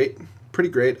great. Pretty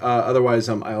great. Otherwise,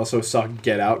 I also saw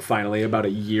Get Out finally about a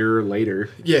year later.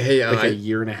 Yeah, hey, Like a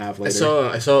year and a half later.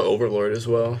 I saw Overlord as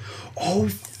well. Oh,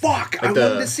 fuck! I Like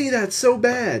wanted to see that so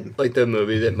bad. Like the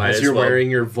movie that might As as you're well wearing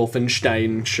your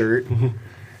Wolfenstein shirt.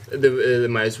 it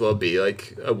might as well be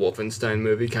like a Wolfenstein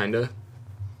movie, kinda.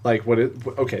 Like,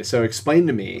 okay, so explain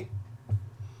to me.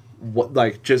 What,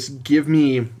 like, just give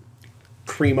me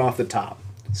cream off the top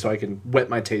so I can wet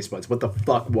my taste buds. What the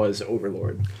fuck was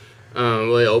Overlord?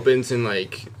 Well, it opens in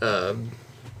like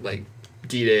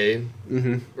D-Day,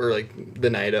 or like the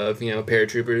night of,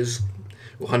 paratroopers,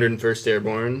 101st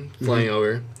Airborne flying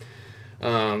over.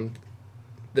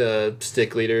 The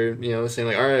stick leader, saying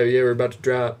like, all right, yeah, we're about to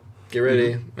drop, get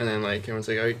ready, and then like everyone's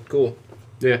like, all right, cool.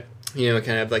 Yeah. Kind of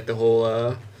have like the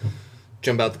whole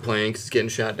jump out the plane 'cause it's getting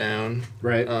shot down.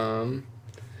 Right.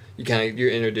 You're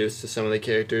introduced to some of the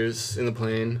characters in the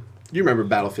plane. You remember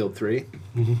Battlefield 3?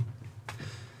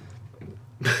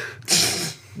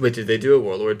 Wait, did they do a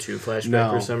World War II flashback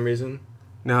No. for some reason?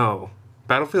 No.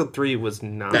 Battlefield 3 was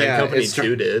not. Bad Yeah, Company it's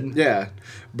 2 did. Yeah.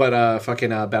 But fucking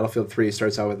Battlefield 3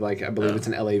 starts out with, like, I believe it's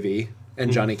an LAV,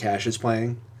 and Johnny Cash is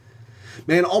playing.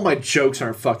 Man, all my jokes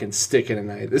aren't fucking sticking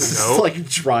tonight. This is No? like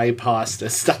dry pasta.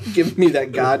 Stop giving me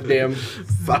that goddamn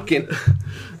fucking...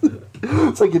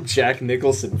 It's like a Jack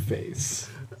Nicholson face.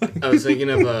 I was thinking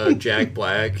of Jack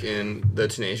Black in the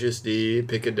Tenacious D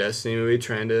Pick a Destiny movie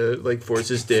trying to like force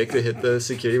his dick to hit the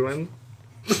security one.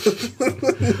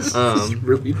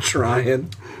 Really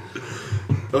trying.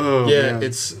 Oh, Yeah, man.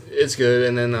 it's good.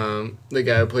 And then the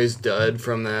guy who plays Dud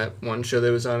from that one show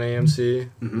that was on AMC,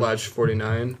 Lodge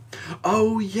 49.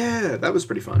 Oh, yeah. That was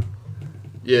pretty fun.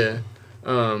 Yeah.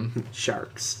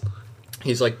 Sharks.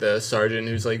 He's like the sergeant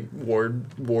who's like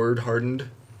ward hardened.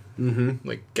 Mm-hmm.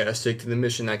 Like gotta stick to the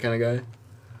mission, that kind of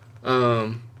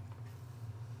guy.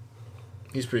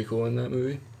 He's pretty cool in that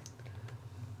movie.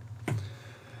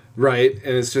 Right,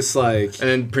 and it's just like... And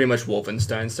then pretty much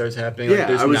Wolfenstein starts happening. Yeah,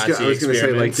 like, I was Nazi gonna say, like,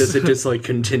 experiments. does it just, like,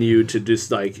 continue to just,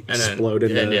 like, And then- explode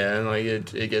into... and like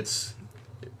it gets...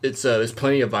 It's there's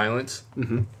plenty of violence,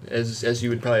 as you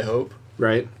would probably hope.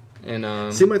 Right?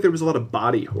 And Seemed like there was a lot of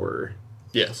body horror.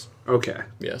 yes. Okay.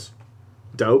 Yes.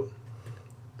 Dope.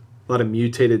 A lot of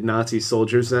mutated Nazi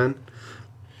soldiers then.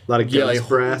 A lot of Yeah, guns like,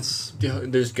 brass.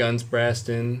 There's guns brassed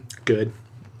in. Good.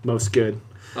 Most good.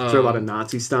 Is there a lot of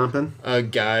Nazi stomping? A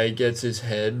guy gets his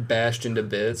head bashed into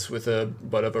bits with a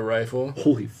butt of a rifle.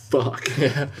 Holy fuck.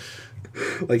 Yeah.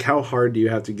 Like, how hard do you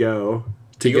have to go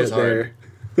to He get goes there?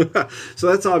 So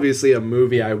that's obviously a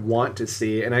movie I want to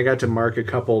see, and I got to mark a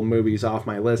couple movies off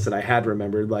my list that I had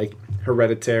remembered, like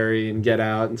Hereditary and Get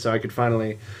Out, and so I could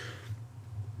finally,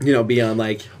 be on,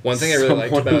 like... One thing I really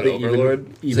liked somewhat about of the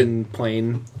Overlord is even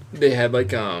plane. They had like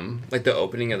the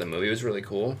opening of the movie was really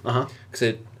cool. Uh-huh.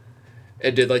 Because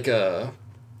it did like a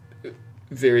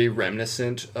very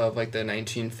reminiscent of like the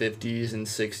 1950s and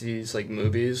 60s like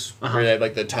movies where they had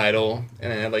like the title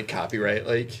and it had like copyright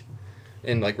like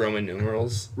in like Roman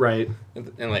numerals. Right.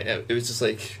 And like it was just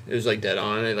like it was like dead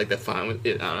on and like the font was,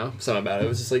 I don't know, something about it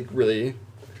was just like really,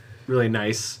 Really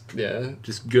nice. yeah,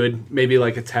 Just good. Maybe,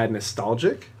 like, a tad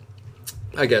nostalgic.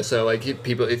 I guess so. Like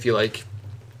if you like,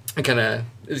 it kind of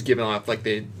is giving off like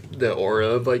the aura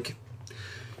of like,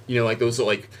 like those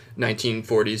like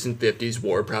 1940s and 50s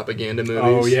war propaganda movies.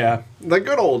 Oh, yeah. The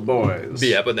good old boys. But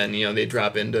yeah, but then they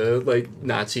drop into like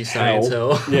Nazi science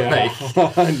hell. Yeah.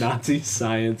 Like, Nazi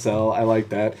science hell. I like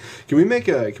that. Can we make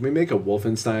a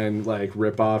Wolfenstein like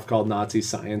ripoff called Nazi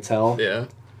Science Hell? yeah.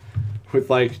 With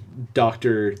like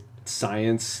Dr.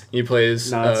 Science. He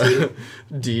plays Nazi.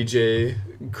 DJ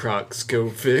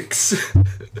Kroxkofix.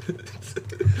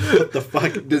 What the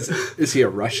fuck? Is he a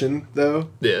Russian though?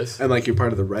 Yes. And like you're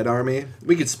part of the Red Army?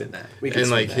 We could spin that. And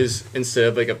like his instead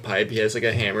of like a pipe, he has like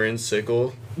a hammer and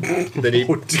sickle that he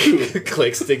Oh, dude.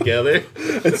 clicks together.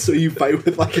 And so you fight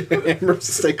with like a hammer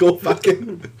sickle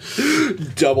fucking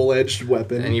double-edged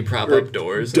weapon. And you prop Or up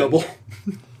doors. Double.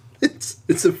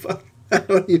 It's a I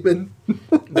don't even...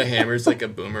 The hammer's like a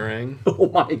boomerang. Oh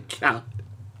my god.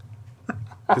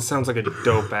 This sounds like a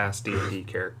dope-ass D&D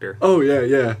character. Oh,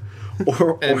 yeah.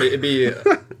 And it'd be...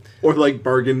 Or like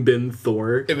Bargain Bin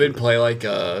Thor. It would play like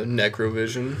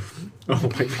Necrovision. Oh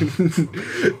my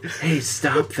god. Hey,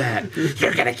 stop that.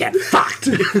 You're gonna get fucked.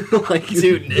 Like,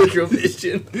 Dude,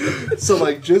 Necrovision. so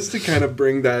like, just to kind of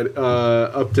bring that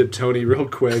up to Tony real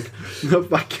quick, the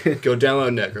fucking... Go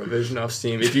download Necrovision off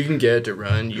Steam. If you can get it to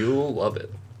run, you'll love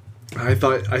it. I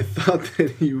thought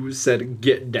that you said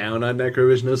get down on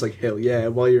Necrovision. I was like, hell yeah!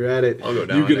 While you're at it, I'll go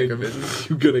down on Necrovision.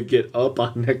 You're gonna get up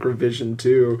on Necrovision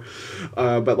too.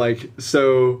 But like,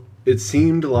 so it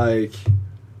seemed like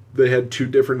they had two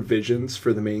different visions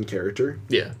for the main character.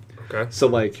 Yeah. Okay. So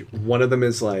like, one of them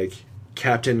is like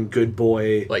Captain Good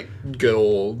Boy. Like good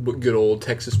old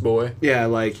Texas boy. Yeah,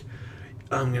 like,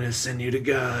 I'm gonna send you to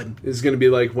God is gonna be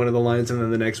like one of the lines, and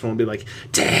then the next one will be like,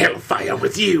 to hellfire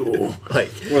with you.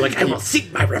 Like, Or like, I will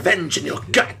seek my revenge in your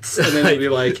guts. And then it'll be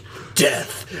like,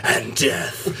 death and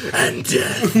death and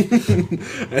death.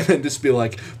 and then just be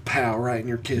like, pow, right in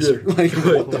your kisser. Like,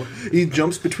 what the? He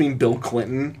jumps between Bill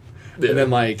Clinton Yeah. and then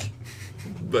like,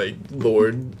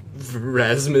 Lord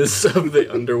Rasmus of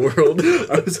the underworld.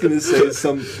 I was gonna say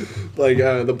some like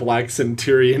the Black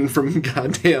Centurion from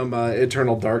goddamn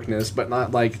Eternal Darkness, but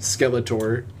not like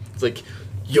Skeletor. It's like,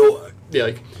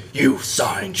 you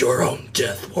signed your own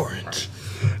death warrant.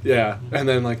 Yeah, and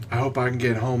then like, I hope I can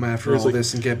get home after all like-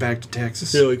 this and get back to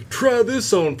Texas. You're like, try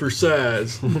this on for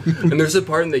size. And there's a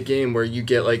part in the game where you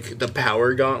get like the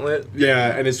power gauntlet.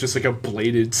 Yeah, and it's just like a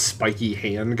bladed, spiky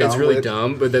hand gauntlet. It's really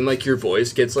dumb, but then like your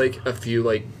voice gets like a few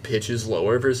like pitches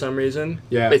lower for some reason.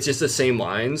 Yeah. It's just the same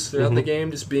lines throughout the game,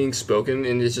 just being spoken,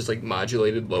 and it's just like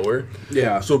modulated lower.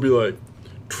 Yeah. So it'll be like,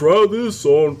 try this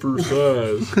on for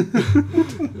size.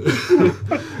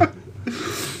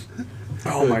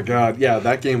 Oh my god, yeah,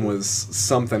 that game was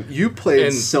something. You played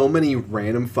And- so many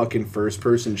random fucking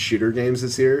first-person shooter games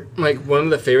this year. Like one of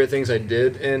the favorite things I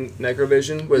did in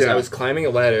Necrovision was Yeah. I was climbing a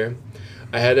ladder.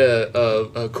 I had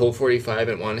a Colt 45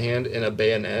 in one hand and a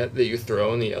bayonet that you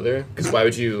throw in the other. Because why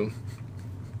would you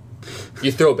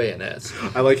throw bayonets?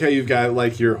 I like how you've got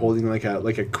like you're holding like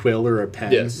a quill or a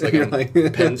pen. Yes, like You're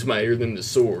a pen's mightier than the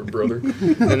sword, brother.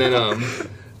 And then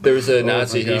there was a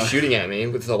Nazi. my He's God. shooting at me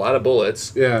with a lot of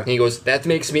bullets. Yeah. And he goes, "That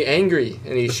makes me angry,"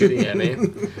 and he's shooting at me. And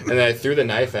then I threw the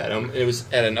knife at him. It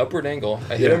was at an upward angle.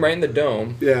 I hit Yeah. him right in the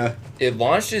dome. Yeah, It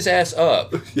launched his ass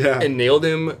up. Yeah. And nailed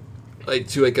him like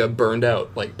to like a burned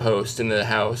out like post in the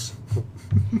house.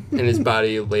 And his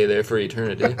body lay there for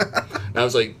eternity. And I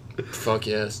was like, fuck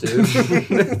yes, dude.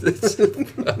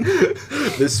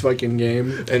 this fucking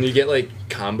game. And you get like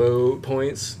combo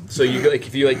points. So you like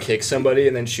if you like kick somebody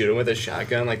and then shoot them with a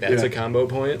shotgun, like that's Yeah. a combo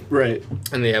point. Right.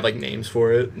 And they have like names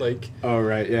for it. Like Oh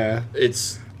right, yeah.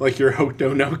 it's Like your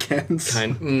Hokuto no Kens.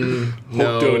 no.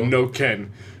 Hokuto no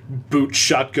Ken. Boot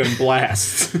shotgun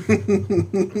blast.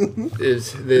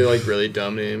 They're like really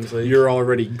dumb names. Like You're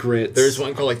already grits. there's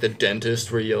one called like the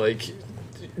dentist where you like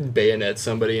bayonet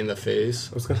somebody in the face.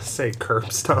 I was gonna say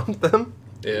curb stomp them.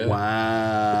 Yeah.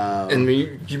 Wow. And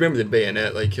you remember the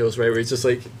bayonet like kills right where it's just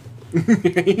like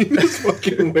he just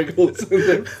fucking wiggles in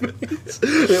their face.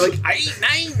 They're like, I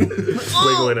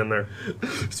Wiggling in there.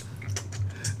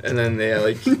 and then they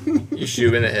like you shoot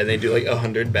them in the head and they do like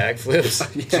 100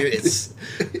 backflips. Yeah. Dude, it's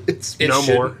it No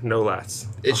shouldn't- more, no less.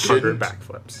 it 100 shouldn't.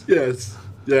 backflips. Yes.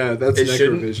 Yeah, that's It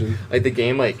shouldn't. Necrovision. Like the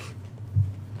game like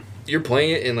you're playing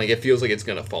it and like it feels like it's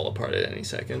gonna fall apart at any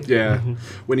second. Yeah.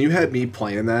 When you had me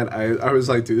playing that, I was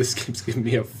like, dude, this game's giving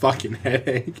me a fucking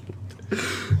headache.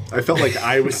 I felt like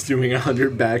I was doing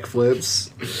 100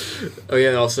 backflips. Oh yeah,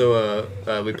 and also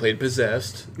we played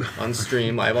Possessed on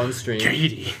stream, live on stream.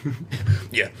 Katie.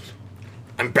 Yeah.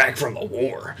 I'm back from the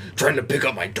war, trying to pick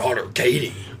up my daughter,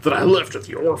 Katie. That I left at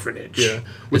the orphanage. Yeah.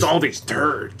 With all these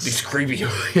turds. These creepy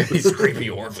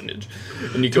orphanage.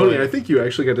 And you go Tony, in- I think you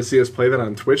actually got to see us play that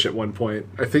on Twitch at one point.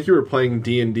 I think you were playing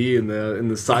D&D in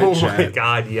the side Oh chat. my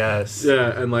god, yes.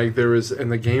 Yeah, and like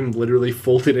and the game literally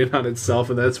folded in on itself,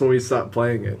 and that's when we stopped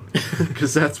playing it.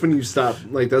 Because that's when you stop,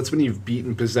 like that's when you've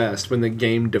beaten Possessed, when the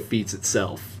game defeats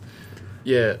itself.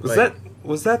 yeah,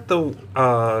 Was that the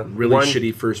Really one,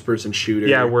 shitty first-person shooter.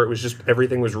 Yeah, where it was just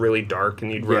everything was really dark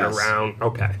and you'd run Yes. around.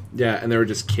 Okay. Yeah, and there were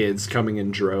just kids coming in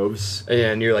droves.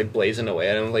 Yeah, and you're like blazing away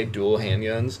at them with, like dual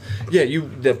handguns. Yeah,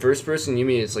 the first person you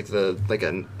meet is like a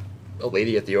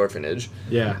lady at the orphanage.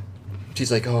 Yeah.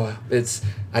 She's like, oh,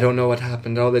 I don't know what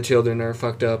happened. All the children are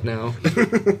fucked up now.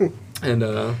 And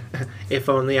If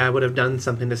only I would have done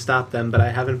something to stop them, but I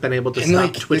haven't been able to stop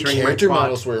like the twittering my character twat.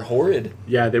 models were horrid.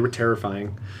 Yeah, they were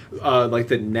terrifying. Like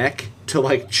the neck to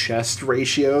like chest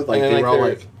ratio, like And they then, were all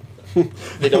like, like.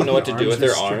 They don't know what to do with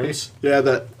their Arms are arms. straight. Yeah,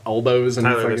 the elbows and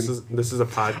Tyler, fucking. this is a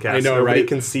podcast. I know, Nobody right?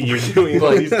 can see you doing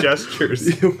all these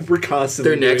gestures. We're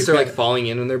constantly. Their necks are doing like falling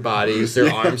in on their bodies.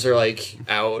 Their arms are like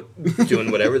out,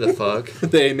 doing whatever the fuck.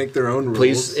 that. They make their own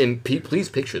rules. Please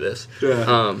picture this.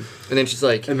 Yeah. And then she's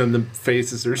like, And then the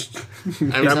faces are.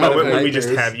 I'm Yeah, telling but you, when we just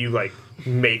nightmares. have you like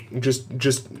just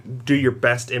do your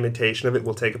best imitation of it.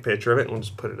 We'll take a picture of it and we'll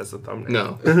just put it as a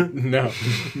thumbnail. no, No,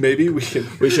 maybe we can.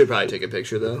 we should probably take a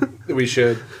picture though. We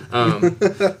should.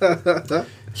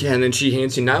 Yeah, and then she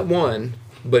hands you not one,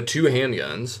 but 2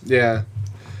 handguns. Yeah.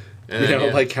 And You then, know,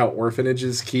 yeah. like how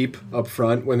orphanages keep up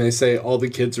front when they say all the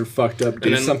kids are fucked up, do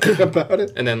And then- something about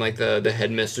it. And then, like, the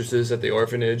headmistresses at the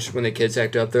orphanage, when the kids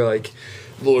act up, they're like,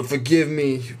 Lord, forgive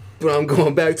me, but I'm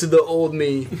going back to the old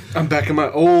me. I'm back in my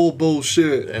old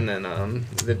bullshit. And then,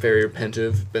 they're very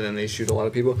repentive, but then they shoot a lot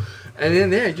of people. And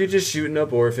then, yeah, you're just shooting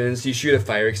up orphans. You shoot a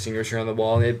fire extinguisher on the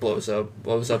wall, and it blows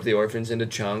up the orphans into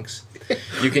chunks.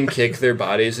 You can kick their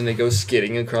bodies, and they go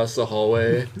skidding across the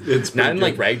hallway. It's Not in,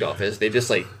 pretty like, ragdoll fist. They just,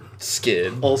 like,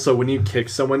 skid. Also, when you kick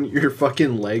someone, your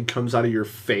fucking leg comes out of your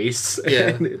face. Yeah.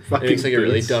 And it It fucking makes, like, a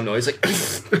really boots. dumb noise, like...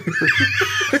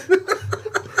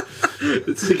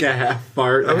 It's like a half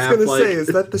fart. I was half gonna like, say, is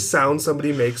that the sound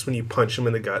somebody makes when you punch them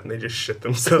in the gut and they just shit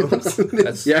themselves?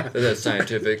 That's, Yeah. that's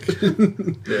scientific.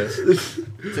 Yes.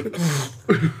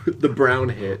 the brown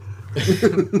hit.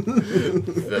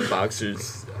 The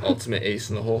boxer's ultimate ace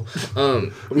in the hole.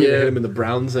 I'm gonna hit Yeah. him in the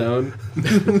brown zone,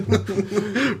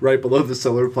 right below the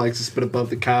solar plexus, but above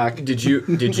the cock. Did you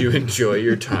enjoy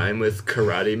your time with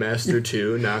Karate Master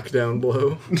 2 Knockdown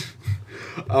Blow?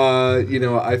 You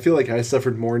know, I feel like I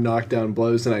suffered more knockdown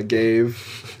blows than I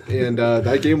gave, and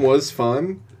that game was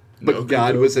fun. But No,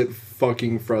 God, no. was it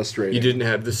fucking frustrating. You didn't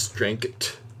have the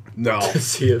strength No. to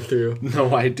see it through.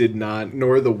 No, I did not,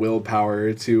 nor the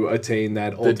willpower to attain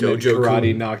that ultimate Dojo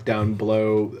karate Kun. knockdown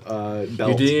blow You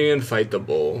belt. didn't even fight the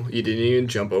bull. You didn't even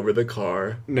jump over the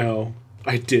car. No,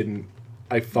 I didn't.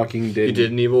 I fucking didn't. You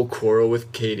didn't even quarrel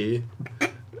with Katie.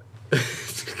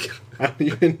 I don't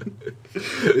even.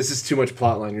 This is too much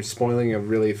plotline. You're spoiling a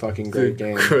really fucking great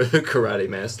game. Karate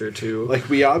Master 2. Like,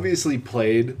 we obviously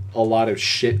played a lot of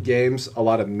shit games, a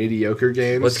lot of mediocre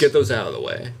games. Let's get those out of the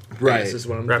way. Right. This is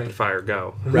what I'm Rapid thinking. fire,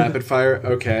 go. Rapid fire,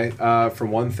 okay. For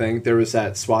one thing, there was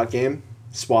that SWAT game.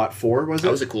 SWAT 4, was it?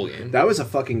 That was a cool game. That was a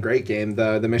fucking great game.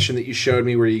 The mission that you showed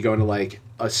me where you go into, like,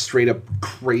 a straight-up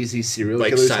crazy serial Like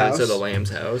killer's Silence house. of the Lamb's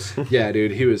house. Yeah,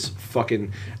 dude, he was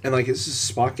fucking... And, like, it's just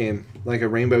a SWAT game. Like a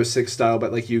Rainbow Six style,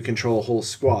 but, like, you control a whole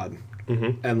squad.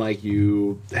 Mm-hmm. And, like,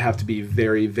 you have to be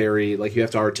very, very... Like, you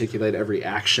have to articulate every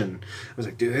action. I was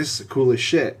like, dude, this is the coolest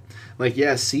shit. Like,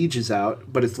 yeah, Siege is out,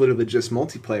 but it's literally just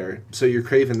multiplayer. So you're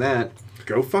craving that.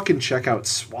 Go fucking check out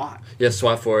SWAT. Yeah,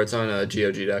 SWAT 4. It's on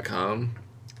GOG.com.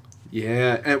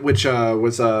 Yeah, and which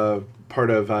was part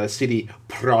of CD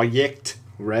Projekt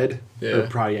Red. Yeah. Or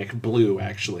Project Blue,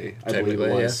 actually. I believe it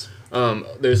Technically, was. yeah.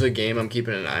 There's a game I'm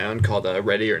keeping an eye on called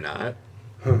Ready or Not,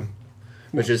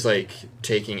 which is like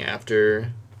taking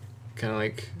after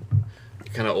kind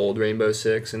of old Rainbow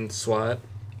Six and SWAT.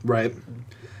 Right.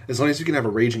 As long as you can have a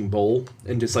raging bull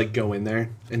and just like go in there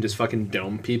and just fucking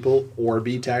dome people or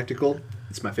be tactical,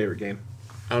 it's my favorite game.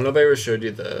 I don't know if I ever showed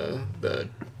you the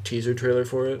teaser trailer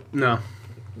for it. No.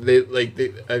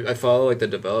 I follow like the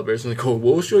developers and like, oh,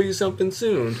 we'll show you something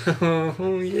soon.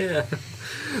 Oh yeah,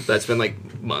 that's been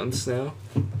like months now.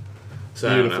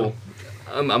 So Beautiful.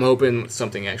 I don't know. I'm hoping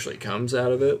something actually comes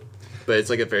out of it, but it's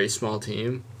like a very small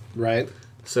team, Right.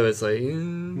 so it's like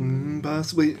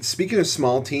Possibly. Speaking of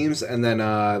small teams and then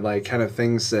like kind of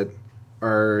things that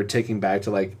are taking back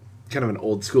to like kind of an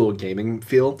old school gaming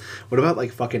feel, what about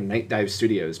like fucking Night Dive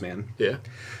Studios, man? yeah.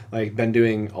 Like, been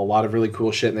doing a lot of really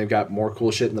cool shit, and they've got more cool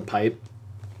shit in the pipe.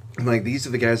 And, like, these are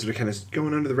the guys that are kind of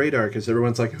going under the radar, because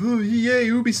everyone's like, oh, yay,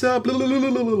 Ubisoft, blah, blah, blah,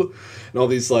 blah, blah, blah. And all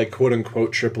these, like,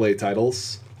 quote-unquote AAA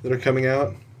titles that are coming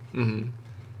out. Mm-hmm.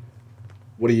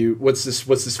 What's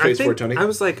this face for, Tony? I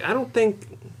was like, I don't think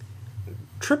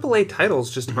AAA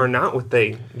titles just are not what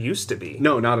they used to be.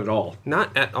 No, not at all.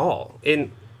 Not at all.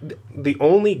 And the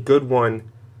only good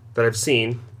one that I've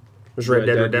seen was Red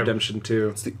Dead Redemption. 2.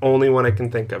 It's the only one I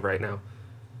can think of right now.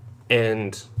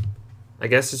 And I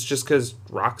guess it's just because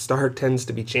Rockstar tends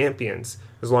to be champions,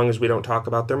 as long as we don't talk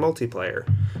about their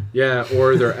multiplayer. Yeah,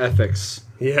 or their ethics.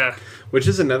 Yeah. Which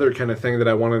is another kind of thing that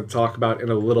I want to talk about in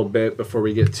a little bit before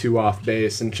we get too off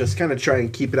base and just kind of try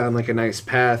and keep it on, like, a nice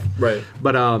path. Right.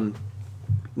 But,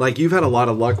 Like, you've had a lot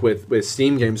of luck with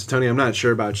Steam games, Tony. I'm not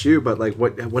sure about you, but like,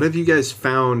 what have you guys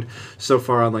found so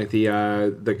far on like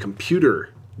the computer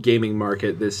gaming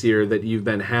market this year that you've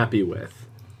been happy with?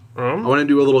 I want to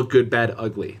do a little good, bad,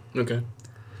 ugly. Okay.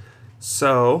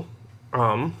 So,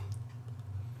 I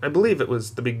believe it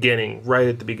was right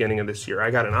at the beginning of this year, I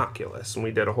got an Oculus, and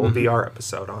we did a whole VR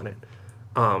episode on it.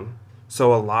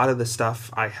 So a lot of the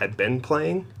stuff I had been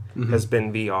playing has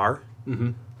been VR.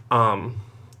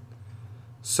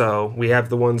 So we have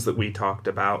the ones that we talked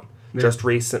about. Yeah. Just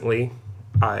recently,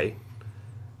 I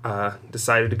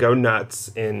decided to go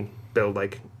nuts and build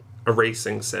like a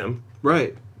racing sim.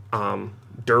 Right.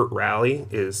 Dirt Rally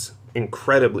is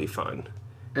incredibly fun.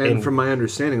 And from my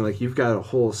understanding, like, you've got a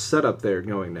whole setup there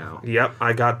going now. Yep,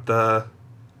 I got I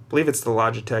believe it's the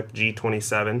Logitech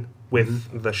G27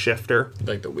 with the shifter.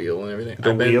 Like the wheel and everything.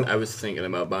 I was thinking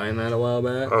about buying that a while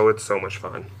back. Oh, it's so much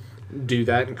fun. Do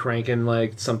that and crank in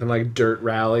like something like Dirt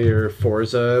Rally or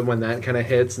Forza when that kind of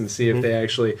hits, and see if they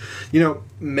actually,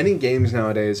 many games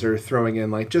nowadays are throwing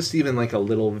in like just even like a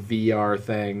little VR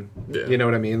thing. Yeah. You know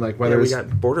what I mean? Like whether we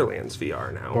got Borderlands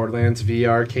VR now. Borderlands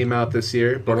VR came out this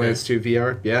year. Borderlands 2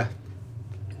 VR. Yeah.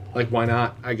 Like, why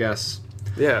not? I guess.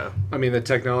 Yeah. I mean, the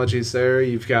technology's there.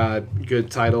 You've got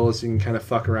good titles. You can kind of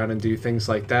fuck around and do things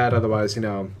like that. Otherwise,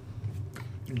 Doom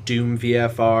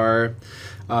VFR.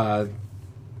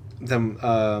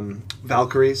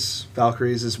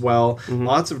 Valkyries as well.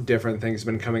 Lots of different things have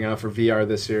been coming out for VR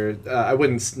this year. I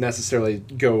wouldn't necessarily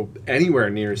go anywhere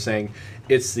near saying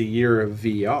it's the year of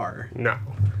VR. No.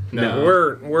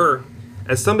 We're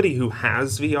as somebody who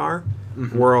has VR,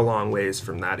 we're a long ways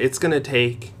from that. It's going to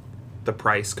take the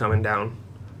price coming down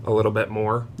a little bit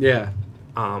more. Yeah.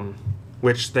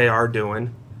 Which they are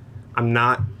doing. I'm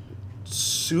not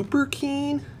super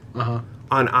keen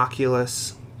on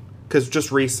Oculus. Because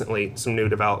just recently, some new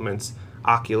developments.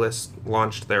 Oculus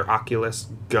launched their Oculus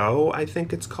Go, I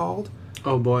think it's called.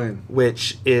 Oh, boy.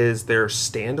 Which is their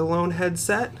standalone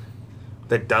headset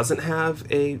that doesn't have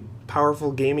a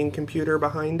powerful gaming computer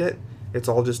behind it. It's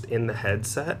all just in the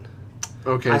headset.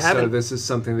 Okay, so this is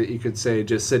something that you could say,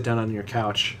 just sit down on your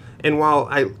couch. And while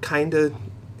I kind of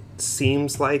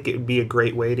seems like it would be a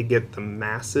great way to get the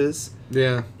masses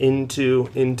into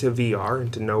VR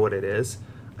and to know what it is,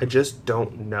 I just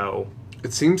don't know.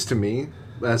 It seems to me,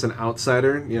 as an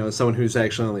outsider, someone who's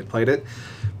actually only played it,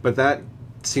 but that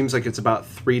seems like it's about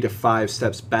 3 to 5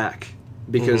 steps back.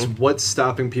 Because what's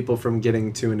stopping people from getting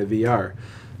into VR?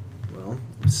 Well,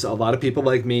 so a lot of people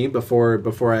like me,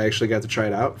 before I actually got to try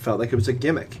it out, felt like it was a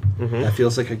gimmick. That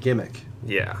feels like a gimmick.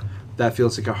 Yeah. That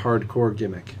feels like a hardcore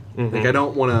gimmick. Like, I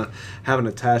don't want to have an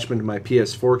attachment to my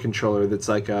PS4 controller that's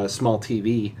like a small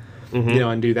TV.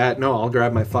 And do that. No, I'll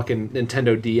grab my fucking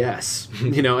Nintendo DS,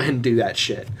 and do that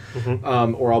shit.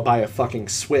 Or I'll buy a fucking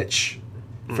Switch,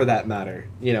 for that matter.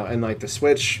 And like the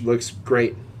Switch looks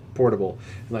great, portable,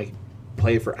 and like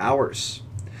play for hours.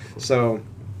 So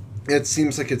it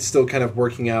seems like it's still kind of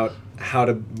working out how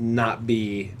to not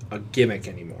be a gimmick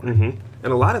anymore. And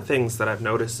a lot of things that I've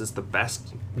noticed is the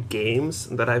best games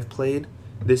that I've played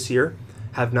this year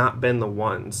have not been the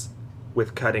ones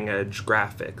with cutting-edge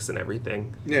graphics and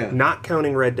everything. Yeah. Not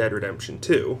counting Red Dead Redemption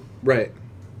 2. Right.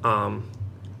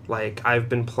 Like, I've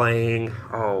been playing...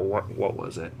 what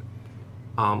was it?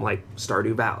 Like,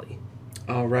 Stardew Valley.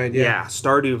 Oh, right, yeah. Yeah,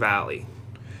 Stardew Valley.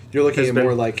 You're looking at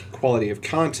more, like, quality of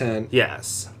content.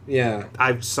 Yes. Yeah.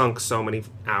 I've sunk so many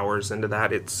hours into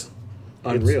that, it's...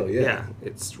 Unreal, Yeah,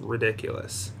 it's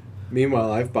ridiculous.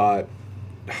 Meanwhile, I've bought...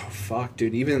 Oh, fuck,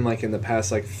 dude. Even, like, in the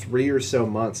past, like, 3 or so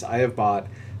months, I have bought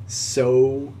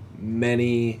so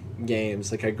many games.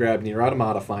 Like, I grabbed Nier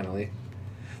Automata finally.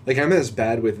 Like, I'm as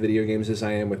bad with video games as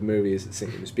I am with movies, it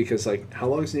seems. Because, like, how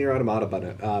long has Nier Automata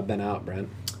been out, Brent?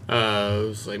 It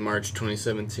was like March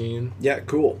 2017. Yeah,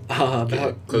 cool.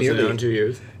 Closing in on 2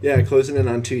 years. Yeah, closing in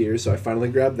on 2 years. So I finally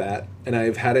grabbed that. And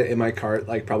I've had it in my cart,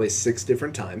 like, probably 6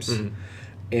 different times.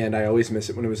 And I always miss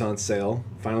it when it was on sale.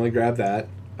 Finally grabbed that.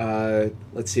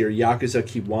 Let's see here. Yakuza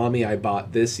Kiwami I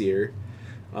bought this year.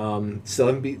 Still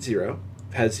haven't beat Zero.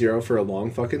 Had Zero for a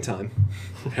long fucking time.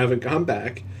 Haven't gone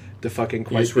back to fucking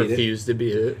quite beat it. You just refused to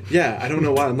beat it. Yeah, I don't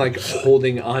know why. I'm like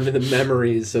holding on to the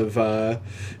memories of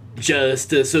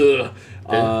Justice.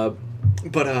 But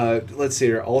let's see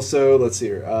here. Also, let's see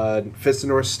here. Fist of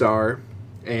North Star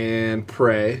and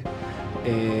Prey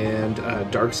and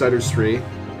Darksiders 3.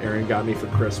 Aaron got me for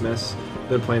Christmas.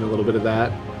 Been playing a little bit of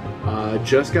that.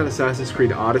 Just got Assassin's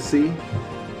Creed Odyssey.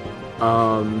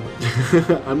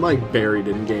 I'm like buried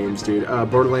in games, dude.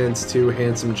 Borderlands 2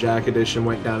 Handsome Jack Edition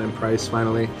went down in price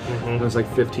finally. It was like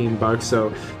 $15.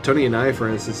 So Tony and I, for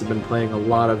instance, have been playing a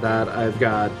lot of that. I've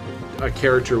got a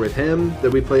character with him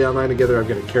that we play online together. I've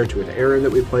got a character with Aaron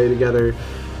that we play together.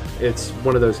 It's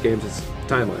one of those games that's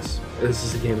timeless. This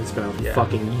is a game that's been out for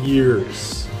fucking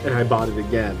years, and I bought it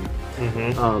again.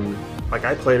 Like,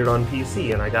 I played it on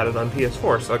PC, and I got it on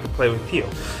PS4, so I could play with you.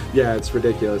 Yeah, it's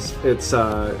ridiculous. It's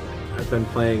I've been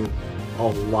playing a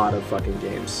lot of fucking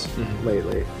games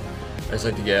lately. I just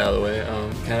like to get out of the way.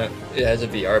 Kind of, it has a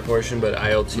VR portion, but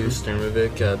IL-2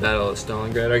 Sturmovik, Battle of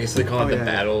Stalingrad. I guess they call it the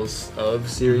Battles of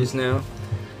series now,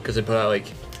 because they put out like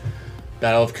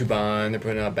Battle of Kuban. They're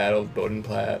putting out Battle of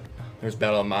Bodenplatte. There's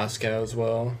Battle of Moscow as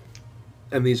well.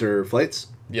 And these are flights?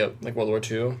 Yep, like World War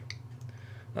II.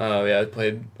 Yeah, I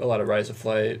played a lot of Rise of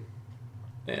Flight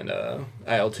and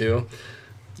IL-2.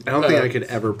 I don't think I could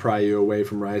ever pry you away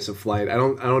from Rise of Flight. I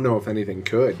don't know if anything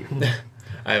could.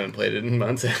 I haven't played it in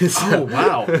months. Oh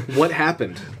wow! What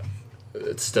happened?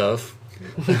 It's stuff.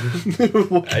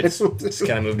 I just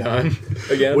kind of moved on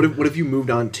again. What have you moved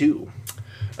on to?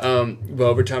 Well,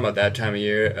 we're talking about that time of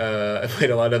year. I played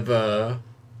a lot of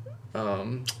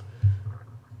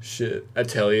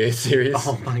Atelier series.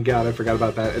 Oh my god, I forgot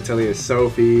about that. Atelier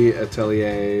Sophie,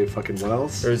 Atelier fucking what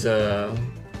else? There's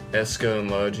Esco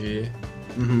and Logi,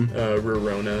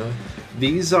 Rorona.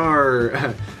 These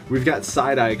are we've got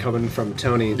side eye coming from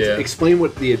Tony. Yeah. Explain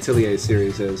what the Atelier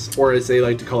series is, or as they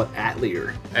like to call it,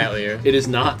 Atelier. Atelier. It is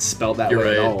not spelled that You're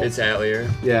way right. at all. It's Atelier.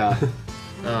 Yeah.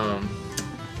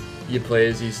 You play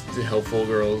as these helpful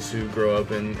girls who grow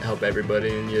up and help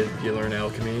everybody, and you learn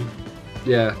alchemy.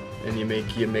 Yeah. And you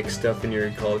make stuff in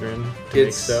your cauldron.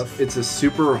 Make stuff. It's a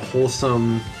super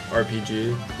wholesome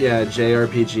RPG. Yeah,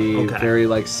 JRPG, Okay. very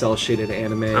like cell shaded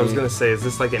anime. I was gonna say, is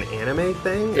this like an anime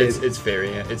thing? It's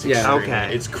extremely,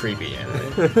 Okay. it's creepy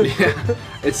anime. Yeah,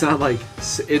 it's not like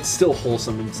it's still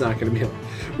wholesome. It's not going to be.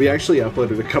 We actually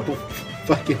uploaded a couple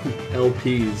fucking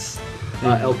LPs,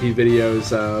 LP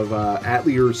videos of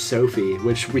Atelier Sophie,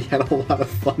 which we had a lot of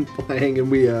fun playing, and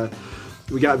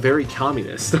we got very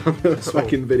communist on those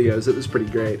fucking videos. It was pretty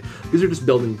great. These are just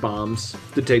building bombs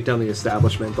to take down the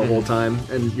establishment the whole time,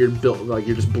 and you're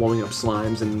just blowing up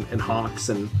slimes and hawks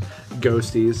and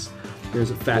ghosties.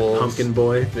 There's a fat Wolves. pumpkin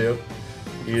boy. Yep.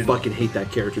 I fucking hate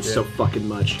that character so fucking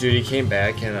much. Dude, he came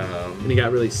back and And he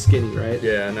got really skinny, right?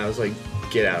 yeah, and I was like,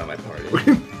 get out of my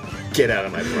party. Get out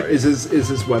of my party. Is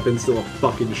his weapon still a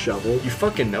fucking shovel? You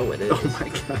fucking know it is. Oh my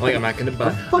god. Like, I'm not gonna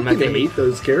buy. I fucking hate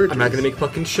those characters. I'm not gonna make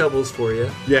fucking shovels for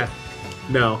you. Yeah.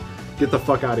 No. Get the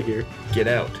fuck out of here. Get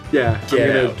out. Yeah. Get I'm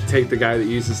gonna out. take the guy that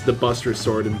uses the Buster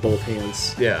Sword in both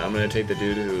hands. Yeah, I'm gonna take the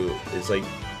dude who is like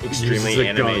Uses extremely a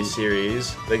anime gun.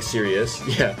 series, like serious.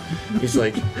 Yeah, he's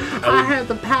like, I have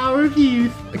the power of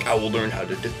youth. I will learn how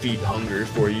to defeat hunger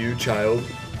for you, child.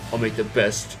 I'll make the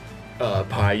best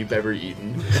pie you've ever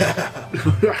eaten.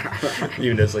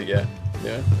 Even just like, yeah.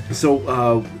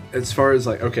 So, as far as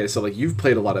like, okay, so like you've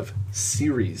played a lot of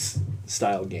series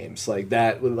style games like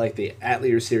that with like the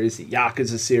Atelier series, the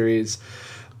Yakuza series.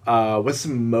 What's the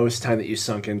most time that you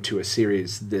sunk into a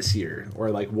series this year, or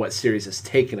like what series has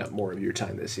taken up more of your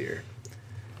time this year?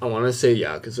 I want to say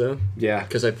Yakuza. Yeah,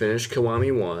 Because I finished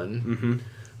Kiwami 1.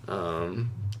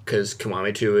 Because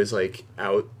Kiwami 2 is like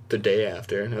out the day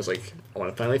after, and I was like, I want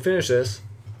to finally finish this.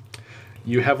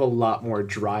 you have a lot more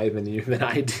drive in you than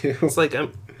I do. It's like,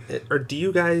 or do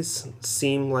you guys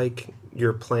seem like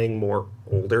you're playing more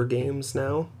older games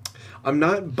now? I'm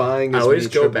not buying I as always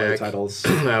many go AAA back. titles.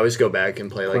 I always go back and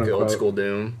play like Quote, the old unquote. school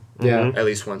Doom. Yeah. At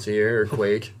least once a year, or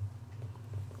Quake.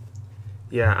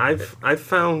 Yeah, I've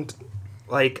found,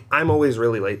 like, I'm always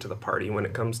really late to the party when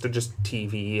it comes to just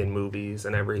TV and movies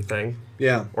and everything,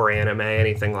 Yeah. or anime,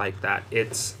 anything like that.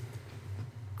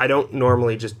 I don't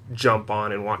normally just jump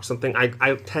on and watch something.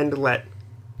 I tend to let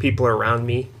people around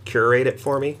me curate it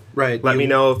for me. Right. Let me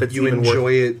know if it's you even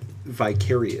enjoy it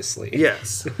vicariously.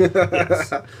 Yes.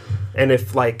 Yes. And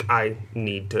if, like, I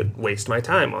need to waste my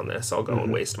time on this, I'll go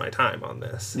and waste my time on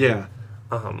this. Yeah.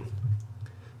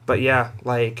 But yeah,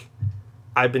 like,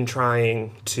 I've been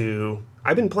playing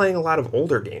a lot of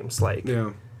older games. Like,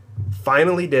 Yeah.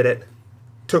 finally did it.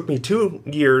 Took me 2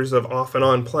 years of off and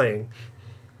on playing.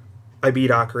 I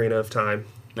beat Ocarina of Time.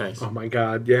 Nice. Oh my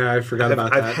god. Yeah, I forgot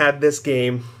about that. I've had this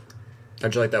game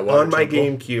How'd you like that water on my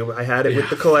temple? GameCube. I had it with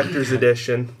the collector's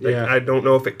edition. Like, Yeah. I don't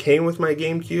know if it came with my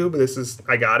GameCube.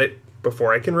 I got it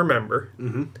before I can remember.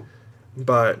 Mm-hmm.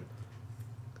 But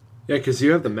Yeah, because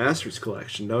you have the Masters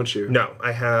collection, don't you? no,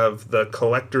 I have the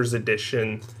collector's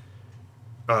edition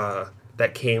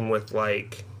that came with,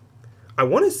 like, I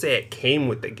want to say it came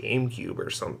with the GameCube or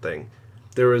something.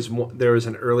 There was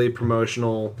an early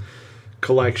promotional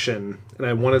collection, and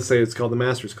I want to say it's called the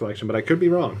Masters Collection, but I could be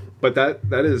wrong. But that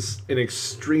is an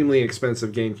extremely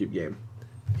expensive GameCube game.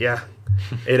 Yeah.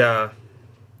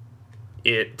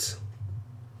 It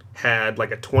had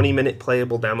like a 20-minute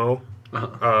playable demo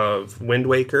of Wind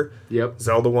Waker, Yep.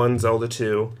 Zelda 1, Zelda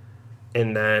 2,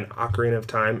 and then Ocarina of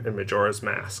Time and Majora's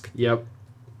Mask. Yep.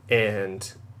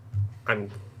 And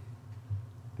I'm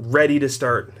ready to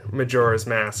start Majora's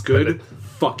Mask. Good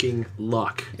fucking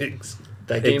luck.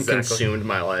 That game Exactly. consumed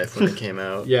my life when it came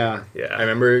out. Yeah. Yeah. I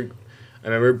remember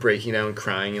breaking down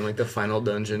crying in like the final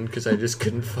dungeon because I just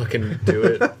couldn't fucking do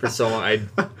it for so long.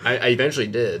 I eventually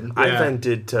did. I Yeah.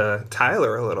 vented to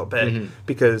Tyler a little bit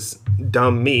because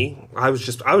dumb me, I was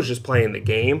just playing the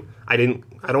game. I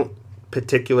don't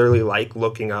particularly like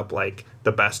looking up like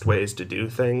the best ways to do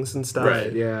things and stuff.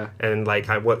 Right, yeah. And like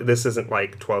this isn't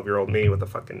like 12-year-old me with a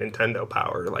fucking Nintendo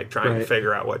power like trying to Right.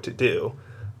 figure out what to do.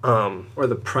 Or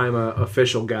the Prima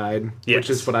official guide, Yes. which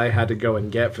is what I had to go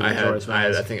and get for the Majora's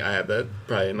Mask. I think I have that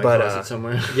probably in my But, closet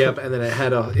somewhere. Yep, and then it had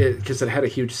because it had a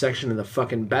huge section in the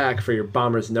fucking back for your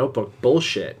Bomber's Notebook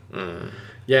bullshit.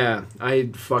 Yeah, I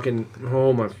fucking,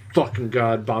 oh my fucking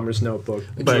god, Bomber's Notebook.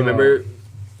 Do you remember?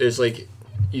 There's like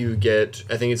you get.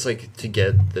 I think it's like to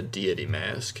get the deity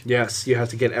mask, Yes, you have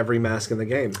to get every mask in the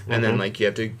game. and then like you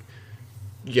have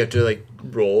to like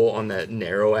roll on that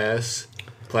narrow ass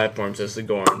platform just to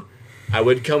go on. I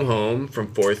would come home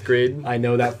from 4th grade. I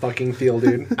know that fucking feel,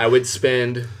 dude. I would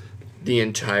spend the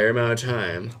entire amount of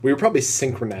time We were probably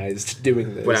synchronized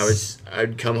doing this. when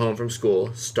I'd come home from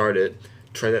school, start it,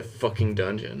 try that fucking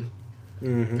dungeon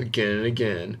again and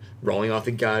again, rolling off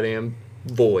the goddamn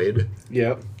void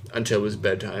Yep, until it was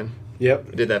bedtime. yep,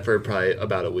 I did that for probably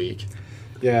about a week,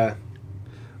 yeah.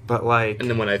 But like and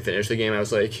then when I finished the game, I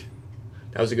was like,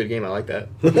 "That was a good game. I like that."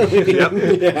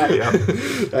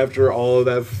 Yeah. After all of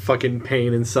that fucking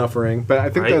pain and suffering. But I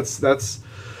think Right.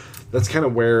 that's kind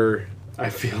of where I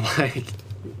feel like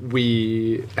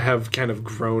we have kind of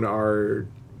grown our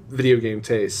video game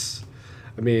tastes.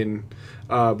 I mean,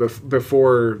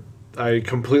 before I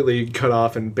completely cut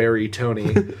off and bury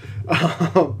Tony,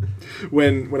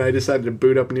 when I decided to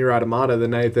boot up Nier Automata the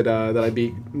night that I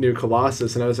beat New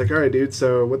Colossus, and I was like, all right, dude,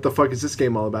 so what the fuck is this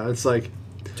game all about? It's like,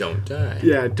 Don't die.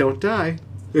 yeah, don't die.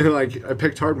 And like, I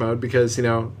picked hard mode because, you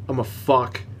know, I'm a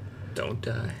fuck Don't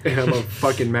die. and I'm a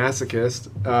fucking masochist.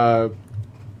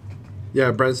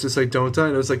 Yeah, Brent's just like, don't die.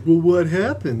 And I was like, well, what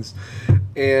happens?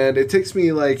 And it takes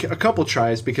me like a couple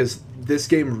tries because this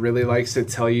game really likes to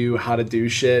tell you how to do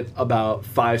shit about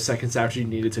 5 seconds after you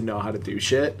needed to know how to do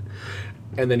shit.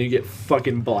 And then you get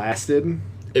fucking blasted.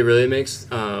 It really makes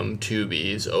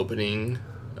 2B's opening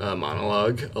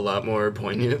monologue a lot more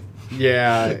poignant.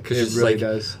 Yeah, it Because it's really like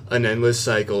does. an endless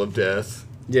cycle of death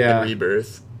Yeah. and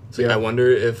rebirth. It's like, Yeah. I wonder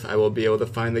if I will be able to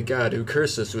find the god who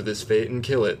cursed us with his fate and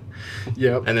kill it.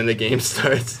 Yep. And then the game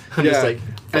starts. I'm Yeah. just like,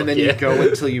 And then yeah. you go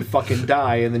until you fucking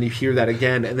die, and then you hear that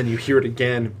again, and then you hear it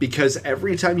again. Because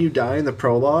every time you die in the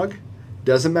prologue,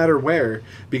 doesn't matter where,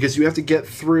 because you have to get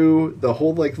through the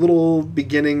whole like little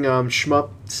beginning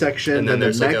shmup section, And then the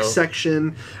there's, like, next a-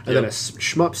 section, and then a Yep.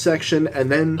 shmup section, and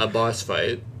then a boss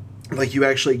fight. like you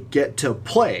actually get to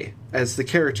play as the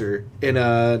character in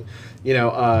a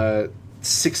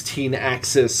 16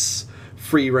 axis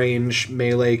free range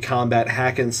melee combat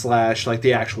hack and slash like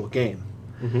the actual game.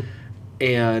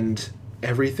 And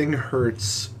everything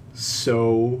hurts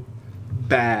so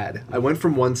bad. I went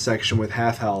from one section with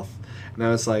half health and I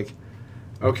was like,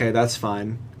 okay, that's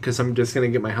fine because I'm just going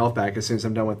to get my health back as soon as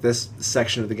I'm done with this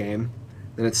section of the game.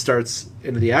 Then it starts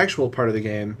into the actual part of the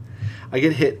game. I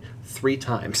get hit 3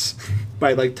 times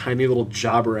by like tiny little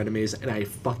jobber enemies and I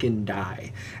fucking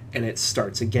die. And it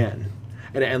starts again.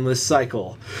 An endless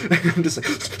cycle. And I'm just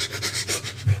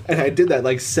like... and I did that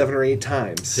like 7 or 8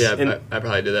 times. Yeah, And- I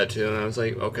probably did that too. And I was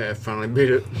like, okay, I finally beat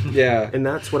it. Yeah. And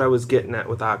that's what I was getting at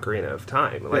with Ocarina of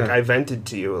Time. Like, Yeah. I vented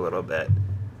to you a little bit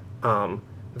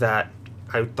that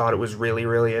I thought it was really,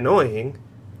 really annoying.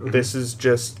 This is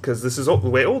just because this is the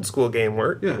way old school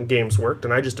games worked,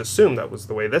 and I just assumed that was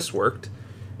the way this worked.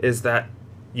 Is that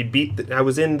you beat? I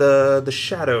was in the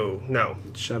Shadow. No,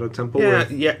 Shadow Temple yeah,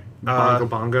 with yeah. Bongo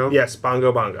Bongo. Yes,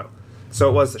 Bongo Bongo. So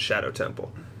it was the Shadow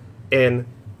Temple. And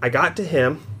I got to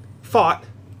him, fought,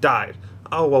 died.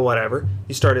 Oh, well, whatever.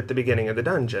 You start at the beginning of the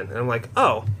dungeon. And I'm like,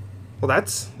 oh, well,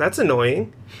 that's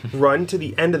annoying. Run to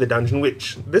the end of the dungeon,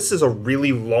 which this is a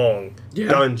really long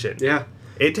dungeon. Yeah.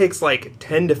 It takes like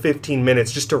 10 to 15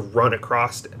 minutes just to run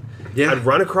across it. Yeah. I'd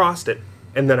run across it,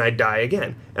 and then I'd die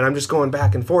again. And I'm just going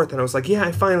back and forth, and I was like, yeah,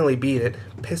 I finally beat it.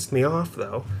 Pissed me off,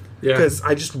 though. Yeah. Because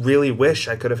I just really wish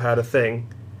I could have had a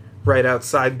thing right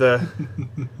outside the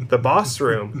boss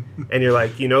room. And you're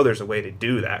like, there's a way to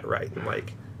do that, right? I'm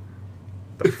like,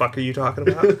 the fuck are you talking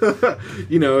about?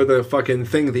 The fucking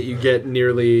thing that you get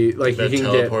nearly like That you can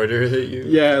teleporter that you.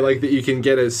 Yeah, like that you can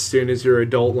get as soon as you're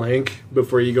adult Link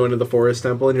before you go into the forest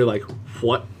temple, and you're like,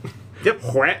 what? Yep.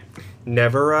 What?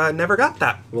 Never got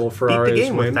that. Little Beat Ferraris the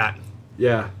game win. with that.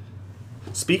 Yeah.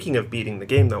 Speaking of beating the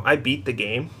game, though, I beat the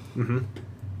game. Mm-hmm.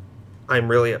 I'm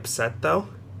really upset, though,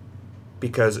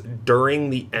 because during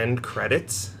the end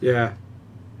credits, Yeah.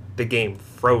 the game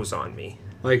froze on me.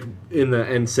 Like in the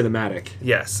end cinematic.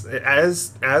 Yes,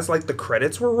 as like the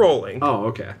credits were rolling, Oh,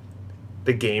 okay.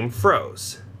 the game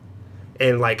froze.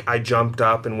 And like I jumped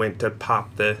up and went to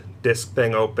pop the disc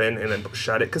thing open and then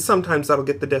shut it, because sometimes that'll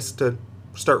get the disc to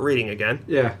start reading again.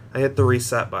 Yeah. I hit the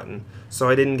reset button, so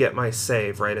I didn't get my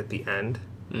save right at the end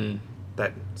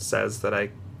that says that I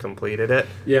completed it.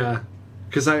 Yeah.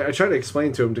 Because I try to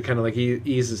explain to him to kind of like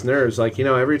ease his nerves. Like,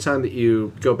 every time that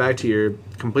you go back to your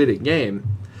completed game,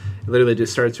 it literally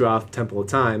just starts you off Temple of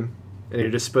Time, and you're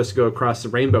just supposed to go across the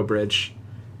Rainbow Bridge,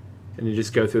 and you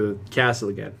just go through the castle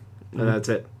again, and that's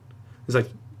it. It's like,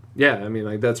 yeah, I mean,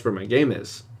 like, that's where my game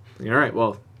is. Like, all right,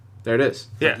 well, there it is.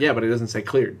 Yeah. Like, yeah, but it doesn't say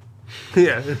cleared.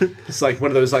 Yeah. It's like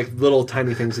one of those, like, little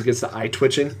tiny things that gets the eye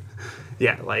twitching.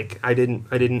 Yeah, like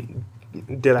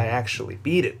did I actually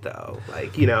beat it though?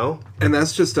 Like, And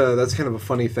that's just, that's kind of a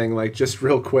funny thing. Like, just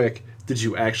real quick, did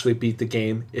you actually beat the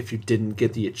game if you didn't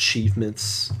get the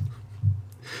achievements?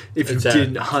 If you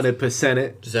didn't 100%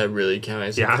 it? Does that really count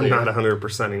as? Yeah, I'm clear? not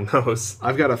 100%ing those.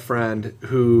 I've got a friend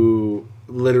who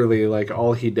literally, like,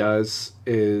 all he does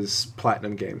is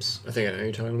platinum games. I think I know who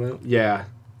you're talking about. Yeah,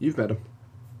 you've met him.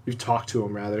 You've talked to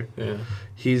him, rather. Yeah.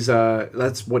 He's,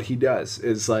 that's what he does,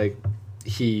 is, like,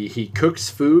 he cooks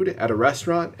food at a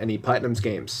restaurant and he platinums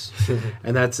games.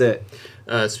 And that's it.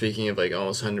 Speaking of like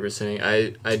almost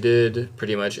 100%ing, I did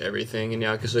pretty much everything in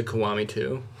Yakuza Kiwami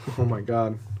 2. Oh my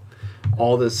god.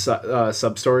 All the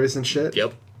sub-stories and shit?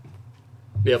 Yep.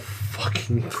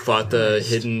 Fucking Fought the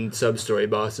hidden sub-story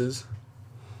bosses,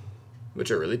 which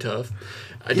are really tough.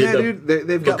 dude,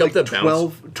 they've got look like up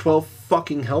the 12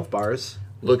 fucking health bars.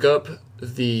 Look up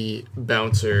the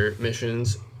bouncer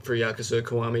missions for Yakuza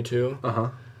Kiwami 2. Uh-huh.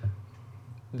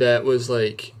 That was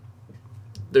like...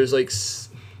 There's like...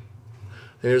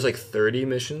 I think there's like 30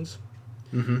 missions.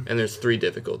 Mm-hmm. And there's 3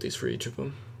 difficulties for each of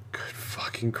them. Good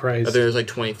fucking I Christ. think there's like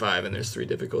 25 and there's 3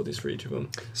 difficulties for each of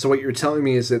them. So what you're telling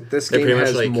me is that this They're game pretty much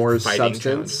has like more fighting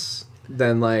substance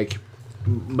than like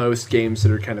most games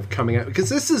that are kind of coming out, because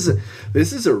this is a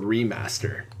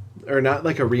remaster, or not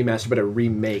like a remaster but a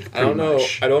remake. I don't know.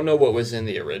 much. I don't know what was in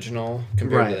the original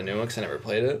compared Right. to the new one because I never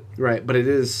played it. Right, but it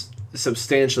is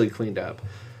substantially cleaned up.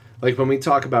 Like when we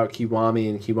talk about Kiwami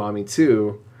and Kiwami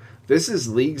 2, this is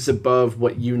leagues above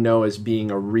what you know as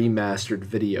being a remastered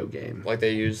video game. Like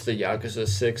they used the Yakuza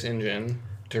 6 engine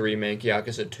to remake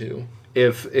Yakuza 2.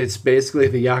 If it's basically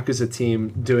the Yakuza team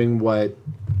doing what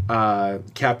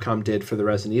Capcom did for the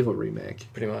Resident Evil remake.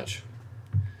 Pretty much.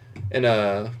 And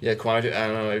yeah, Kiwami 2, I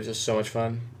don't know, it was just so much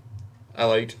fun. I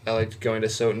liked going to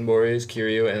Sotenbori's,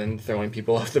 Kiryu, and throwing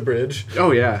people off the bridge.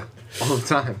 Oh yeah, all the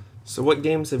time. So what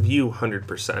games have you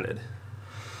 100%ed?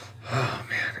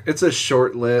 It's a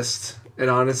short list, and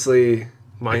honestly,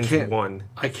 Mine's one.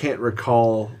 I can't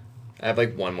recall. I have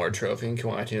like one more trophy in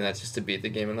Kiwami 2, and that's just to beat the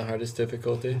game in the hardest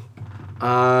difficulty.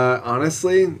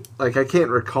 Honestly, like I can't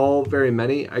recall very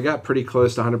many. I got pretty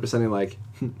close to 100%ing like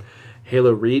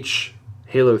Halo Reach,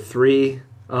 Halo 3,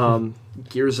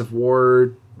 Gears of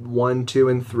War 1, 2,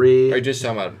 and 3. Are you just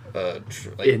talking about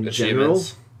like in general?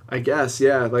 achievements? I guess,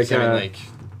 yeah. Like, I mean, like,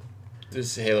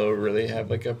 does Halo really have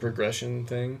like a progression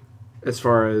thing? as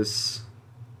far as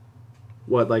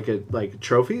what, like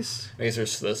trophies? I guess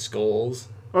there's the skulls.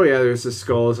 Oh yeah, there's the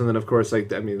skulls, and then of course,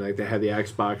 like, I mean, like they had the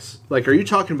Xbox. Like, are you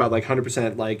talking about like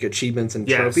 100% like achievements and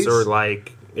Yes, trophies? or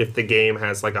like if the game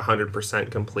has like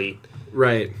 100% complete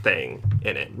Right. thing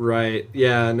in it. Right.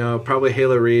 Yeah. No. Probably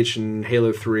Halo Reach and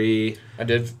Halo 3. I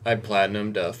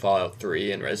platinumed Fallout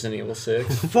 3 and Resident Evil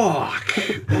 6 Fuck.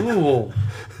 Oh.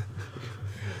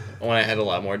 when I had a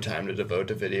lot more time to devote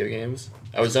to video games.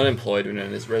 I was unemployed when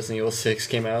Resident Evil 6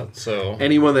 came out, so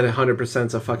Anyone that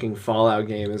 100%'s a fucking Fallout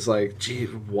game is like, gee,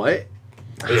 what? it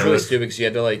was really stupid because you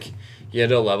had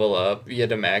to level up, you had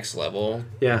to max level.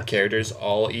 Yeah. Characters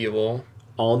all evil,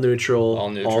 All neutral. all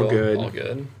neutral, All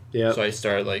good. Yeah. Yeah. So I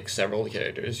started like several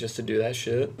characters just to do that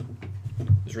shit. It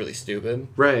was really stupid.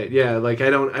 Right. Yeah. Like I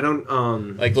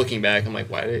don't. Like looking back, I'm like,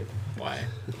 why Why?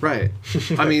 Right.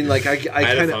 I mean, like, I had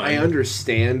kind of fun. I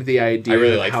understand the idea I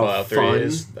really of like how Fallout 3 fun.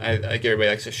 is. I like everybody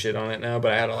likes to shit on it now,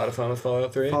 but I had a lot of fun with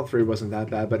Fallout 3. Fallout 3 wasn't that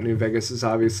bad, but New Vegas is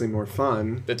obviously more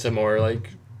fun. It's a more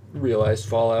like realized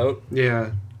Fallout.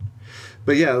 Yeah.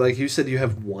 But yeah, like you said, you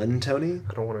have one, Tony?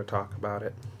 I don't want to talk about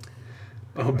it.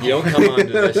 Oh, You don't come onto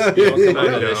this. You don't come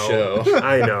onto this I show know.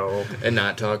 I know. and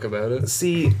not talk about it.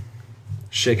 See,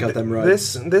 Shake out them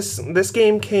rugs. this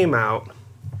game came out,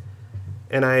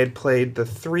 and I had played the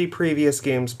 3 previous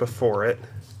games before it,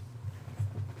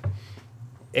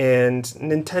 and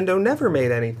Nintendo never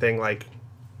made anything like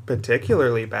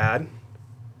particularly bad.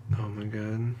 Oh my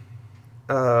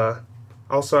god.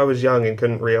 Also, I was young and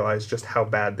couldn't realize just how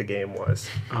bad the game was.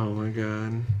 Oh my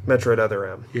god. Metroid Other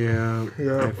M. Yeah.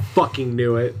 Yeah. I fucking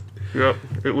knew it. Yep.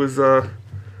 It was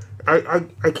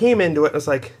I came into it and was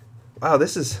like, wow,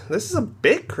 this is a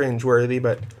bit cringeworthy,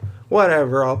 but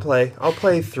whatever, I'll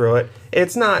play through it.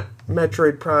 It's not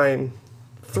Metroid Prime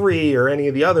 3 or any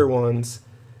of the other ones.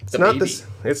 It's not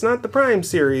it's not the Prime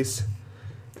series.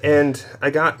 And I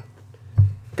got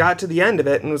to the end of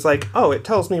it and was like, oh, it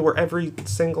tells me where every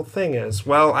single thing is.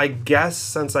 Well, I guess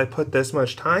since I put this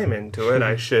much time into it,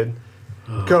 I should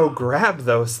go grab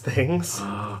those things.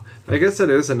 I guess that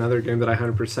is another game that I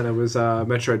 100%. It was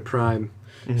Metroid Prime.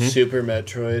 Super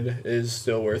Metroid is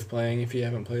still worth playing if you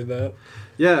haven't played that.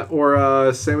 Yeah, or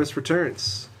Samus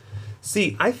Returns.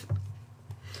 See,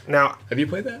 now Have you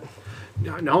played that?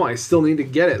 No, I still need to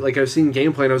get it. Like, I've seen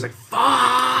gameplay and I was like,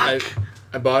 fuck!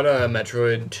 I bought a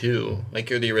Metroid 2, like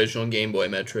the original Game Boy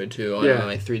Metroid 2 on Yeah.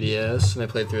 my 3DS, and I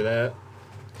played through that.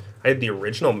 I had the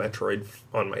original Metroid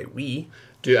on my Wii.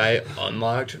 Dude, I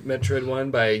unlocked Metroid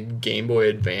 1 by Game Boy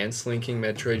Advance linking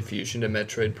Metroid Fusion to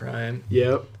Metroid Prime,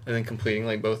 Yep. and then completing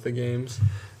like both the games.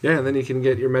 Yeah, and then you can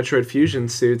get your Metroid Fusion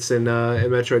suits in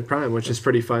Metroid Prime, which is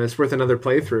pretty fun. It's worth another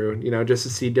playthrough, just to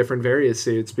see different various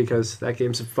suits, because that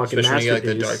game's a fucking Especially when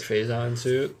you get masterpiece. like the Dark Phazon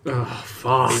suit. Oh,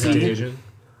 fuck. Phazon Fusion.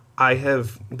 I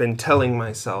have been telling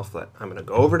myself that I'm going to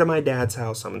go over to my dad's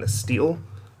house, I'm going to steal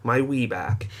my Wii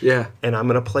back, Yeah. and I'm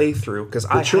going to play through, because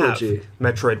I trilogy. have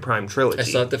Metroid Prime Trilogy. I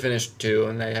still have to finish 2,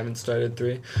 and I haven't started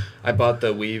 3. I bought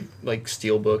the Wii like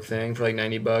Steelbook thing for like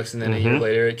 $90, and then a year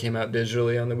later it came out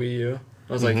digitally on the Wii U.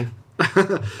 I was like, all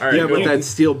right, Yeah, but cool. that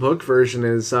Steelbook version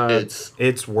is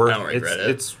It's worth I don't regret it.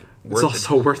 It's worth it's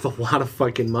also worth a lot of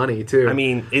fucking money, too. I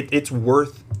mean, it's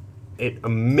worth it a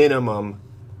minimum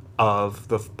of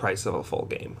the price of a full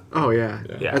game. Oh, yeah.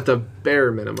 Yeah. At the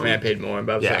bare minimum. I mean, I paid more,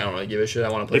 but I was like, Yeah. I don't really give a shit. I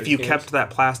want to play If these you games. kept that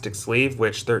plastic sleeve,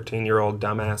 which 13-year-old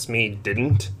dumbass me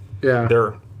didn't, Yeah.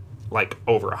 they're like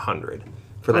over 100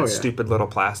 for that Oh, yeah. stupid little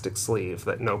plastic sleeve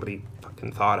that nobody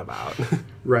fucking thought about.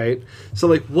 Right. So,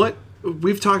 like,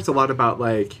 we've talked a lot about,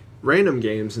 like, random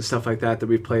games and stuff like that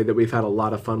we've played that we've had a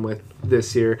lot of fun with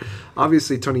this year.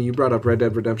 Obviously, Tony, you brought up Red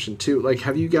Dead Redemption 2. Like,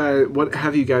 what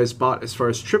have you guys bought as far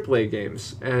as AAA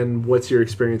games, and what's your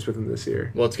experience with them this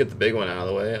year? Well, let's get the big one out of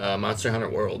the way. Monster Hunter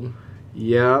World.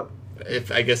 Yep.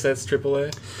 If I guess that's AAA. I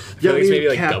Yeah, feel like it's maybe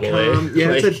like double A. Capcom.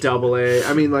 Yeah, it's Like, a double A.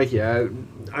 I mean, like, yeah,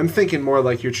 I'm thinking more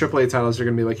like your AAA titles are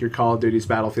going to be like your Call of Duty's,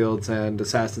 Battlefields, and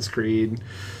Assassin's Creed,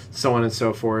 so on and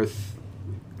so forth,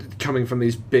 coming from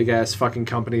these big-ass fucking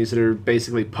companies that are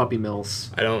basically puppy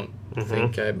mills. I don't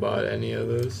think I bought any of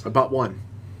those. I bought one.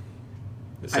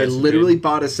 I Assassin's literally Creed.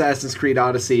 bought Assassin's Creed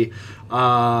Odyssey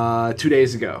 2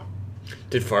 days ago.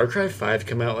 Did Far Cry 5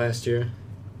 come out last year?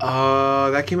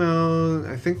 That came out,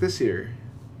 I think, this year.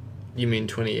 You mean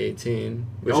 2018?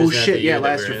 Which Oh is not shit! the Yeah, year that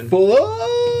last we're year. in.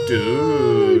 Fuck!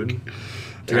 Dude.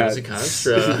 I got- Time's a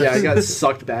construct. Yeah, I got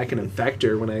sucked back in a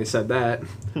vector when I said that.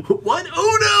 What?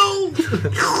 Oh no!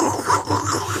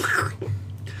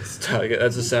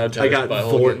 That's a sound I Tyler's got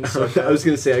butthole getting sucked I out. was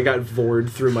gonna say I got vored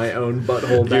through my own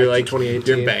butthole back You're like, to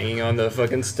 2018. you're banging on the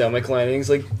fucking stomach linings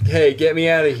like, hey, get me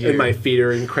out of here. And my feet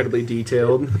are incredibly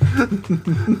detailed.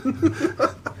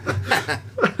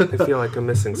 I feel like I'm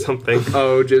missing something.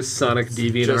 Oh, just Sonic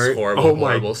DeviantArt. Just horrible, Oh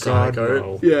my horrible Sonic God, art.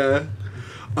 no. Yeah.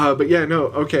 But yeah, no.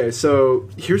 Okay, so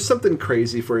here's something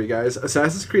crazy for you guys.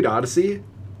 Assassin's Creed Odyssey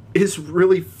is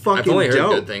really I've fucking only heard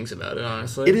dope. good things about it,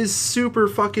 honestly. It is super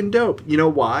fucking dope. You know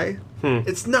why?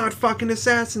 It's not fucking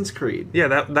Assassin's Creed.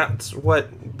 Yeah, that's what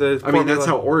the I mean, that's formula-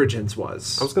 how Origins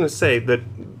was. I was going to say that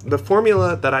the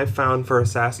formula that I found for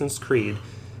Assassin's Creed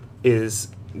is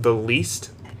the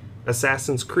least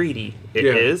Assassin's Creedy it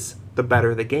Yeah. is, the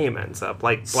better the game ends up.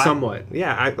 Like Somewhat.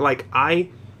 Yeah, I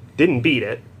didn't beat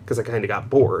it because I kind of got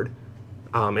bored,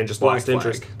 and just Black lost Flag.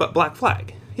 interest. But Black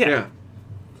Flag, Yeah.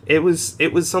 it was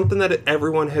something that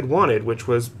everyone had wanted, which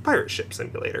was pirate ship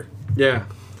simulator. Yeah.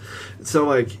 So,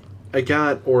 like, I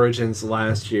got Origins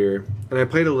last year, and I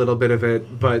played a little bit of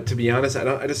it. But to be honest,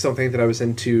 I just don't think that I was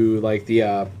into like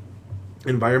the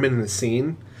environment and the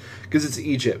scene, because it's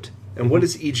Egypt, and what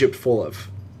is Egypt full of?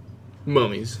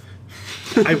 Mummies.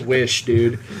 I wish,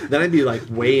 dude. Then I'd be like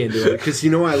way into it, because you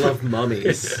know I love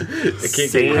mummies. I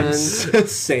can't get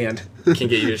Sand. Can't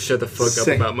get you to shut the fuck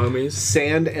up about mummies.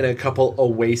 Sand and a couple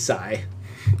oasai.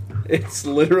 It's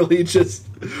literally just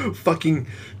fucking.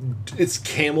 It's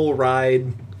camel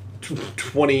ride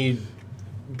 20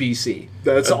 BC.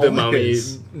 That's all The it mummy.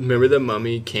 is. Remember the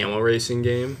mummy camel racing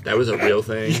game? That was a real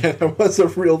thing. Yeah, that was a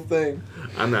real thing.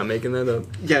 I'm not making that up.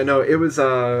 Yeah, no, it was.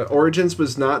 Origins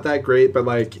was not that great, but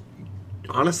like,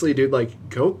 honestly, dude, like,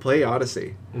 go play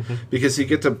Odyssey, because you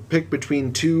get to pick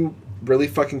between two really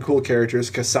fucking cool characters,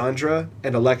 Cassandra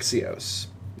and Alexios,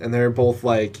 and they're both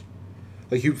like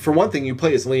you. For one thing, you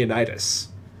play as Leonidas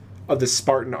of the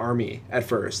Spartan army at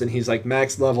first, and he's like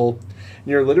max level, and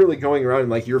you're literally going around and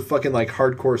like you're fucking like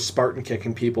hardcore Spartan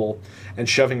kicking people and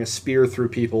shoving a spear through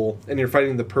people, and you're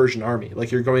fighting the Persian army,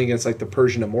 like you're going against like the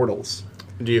Persian immortals.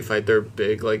 Do you fight their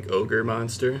big, like, ogre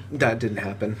monster? That didn't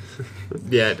happen.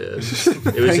 Yeah, it did.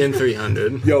 It was in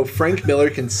 300. Yo, Frank Miller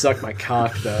can suck my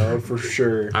cock, though, for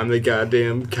sure. I'm the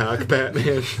goddamn cock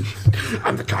Batman.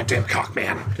 I'm the goddamn cock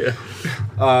man.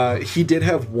 Yeah. He did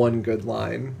have one good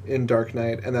line in Dark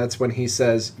Knight, and that's when he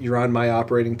says, "You're on my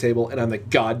operating table, and I'm the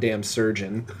goddamn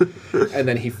surgeon." And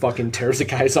then he fucking tears a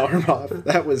guy's arm off.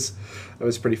 That was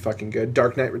pretty fucking good.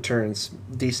 Dark Knight Returns,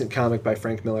 decent comic by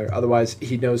Frank Miller. Otherwise,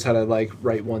 he knows how to like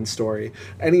write one story.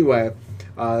 Anyway,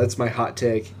 that's my hot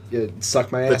take. It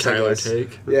suck my ass. The Tyler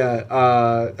take. Yeah,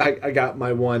 I got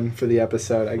my one for the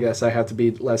episode. I guess I have to be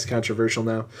less controversial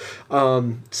now.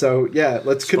 So yeah,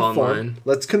 let's Spawn conform. line.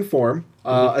 Let's conform.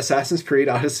 Assassin's Creed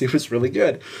Odyssey was really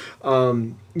good.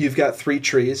 You've got 3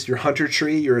 trees: your hunter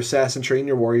tree, your assassin tree, and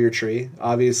your warrior tree.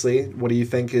 Obviously, what do you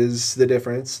think is the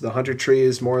difference? The hunter tree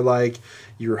is more like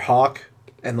your hawk,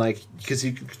 and like, because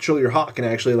you can control your hawk and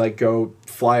actually like go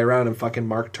fly around and fucking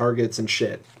mark targets and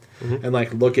shit, and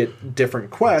like look at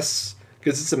different quests,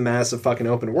 because it's a massive fucking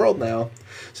open world now.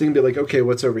 So you can be like, okay,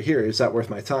 what's over here? Is that worth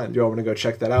my time? Do I want to go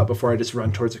check that out before I just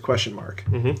run towards a question mark?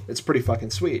 It's pretty fucking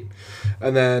sweet.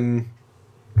 And then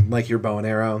like your bow and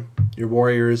arrow, your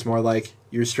warrior is more like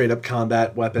your straight up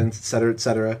combat weapons, etc.,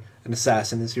 etc. An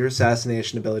assassin is your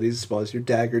assassination abilities as well as your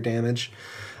dagger damage.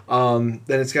 Then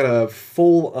it's got a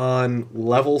full on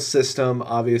level system,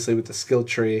 obviously with the skill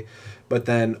tree, but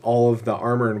then all of the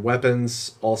armor and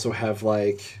weapons also have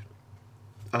like,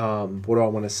 what do I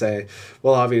want to say?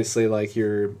 Well, obviously, like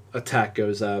your attack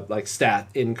goes up, like stat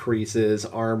increases,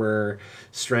 armor,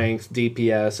 strength,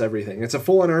 DPS, everything. It's a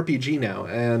full-on RPG now,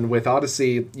 and with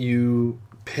Odyssey, you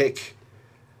pick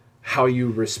how you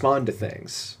respond to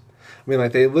things. I mean,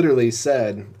 like they literally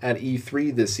said at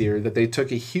E3 this year that they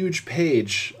took a huge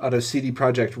page out of CD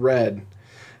Projekt Red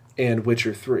and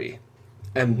Witcher 3.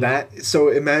 And that, so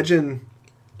imagine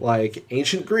like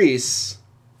ancient Greece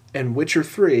and Witcher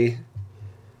 3,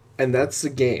 and that's the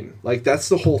game. Like that's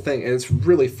the whole thing, and it's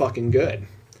really fucking good.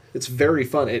 It's very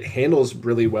fun. It handles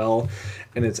really well,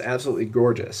 and it's absolutely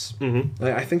gorgeous.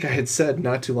 I think I had said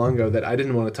not too long ago that I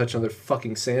didn't want to touch another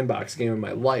fucking sandbox game in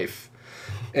my life.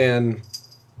 And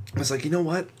I was like, you know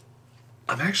what?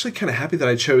 I'm actually kind of happy that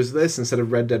I chose this instead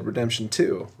of Red Dead Redemption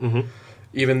 2.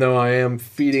 Even though I am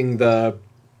feeding the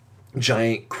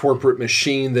giant corporate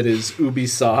machine that is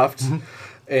Ubisoft.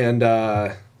 And,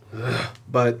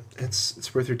 but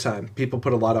it's worth your time. People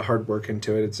put a lot of hard work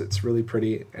into it. It's really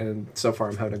pretty, and so far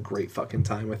I'm having a great fucking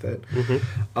time with it.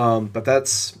 But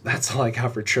that's all I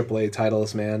got for AAA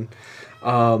titles, man.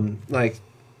 Like,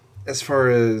 as far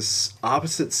as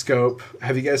opposite scope,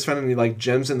 have you guys found any like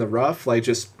gems in the rough? Like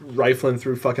just rifling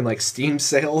through fucking like Steam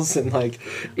sales and like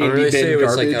I don't really indie say bin it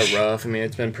was garbage? like a rough. I mean,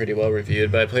 it's been pretty well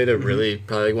reviewed, but I played a really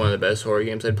probably like one of the best horror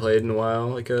games I'd played in a while,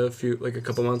 like a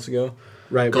couple months ago.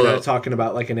 Right, we're not talking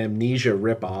about like an Amnesia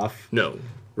ripoff. No,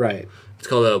 Right. it's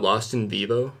called Lost in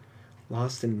Vivo,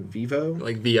 Lost in Vivo?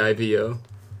 like VIVO.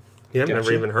 Yeah, I've never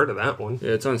Gotcha. even heard of that one.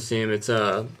 Yeah, it's on Steam. It's kind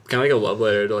of like a love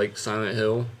letter to like Silent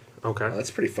Hill. Okay. Oh, that's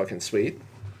pretty fucking sweet.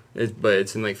 But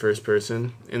it's in like first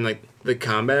person, and like the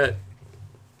combat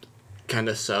kind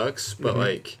of sucks, but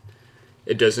like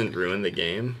it doesn't ruin the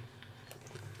game.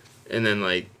 And then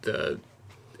like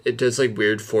it does like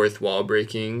weird fourth wall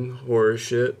breaking horror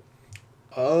shit.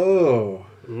 Oh.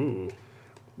 Ooh.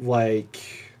 Like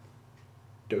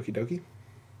Doki Doki?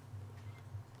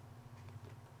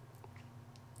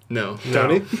 No,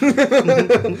 Tony?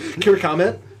 Can we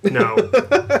comment? No.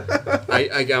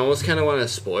 I almost kind of want to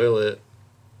spoil it,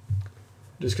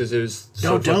 just because it was.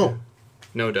 So No, don't.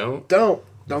 No, don't.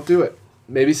 Don't do it.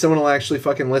 maybe someone will actually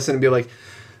fucking listen and be like,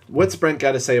 what's Brent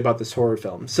got to say about this horror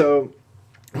film? So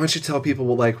why don't you tell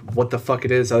people like what the fuck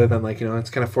it is, other than like, you know, it's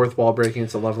kind of fourth wall breaking,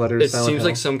 it's a love letter to It Silent seems Hill.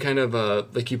 like some kind of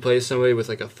like you play somebody with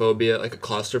like a phobia, like a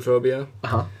claustrophobia,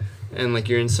 and like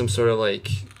you're in some sort of like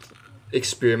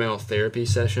experimental therapy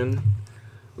session,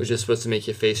 which is supposed to make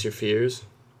you face your fears.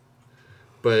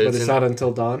 But it's not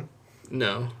until dawn.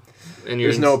 No, and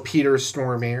There's no Peter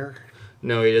Stormare.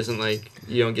 No, he doesn't like.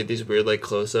 You don't get these weird like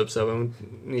close-ups of him.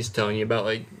 And he's telling you about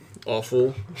like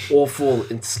awful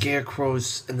and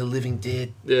scarecrows and the living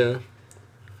dead. Yeah.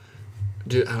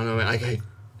 Dude, I don't know.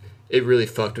 It really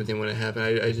fucked with me when it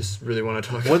happened. I just really want to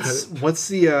talk about it. What's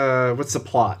the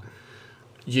plot?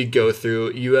 You go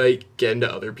through. You like get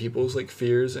into other people's like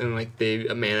fears, and like they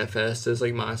manifest as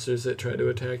like monsters that try to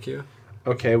attack you.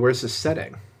 Okay, where's the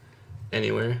setting?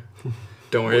 Anywhere.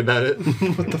 Don't worry about it.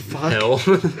 What the fuck? Hell.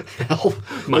 Hell.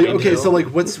 Mind okay, hell. so like,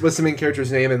 what's the main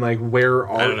character's name and like where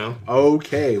are? I don't know.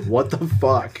 Okay, what the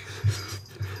fuck?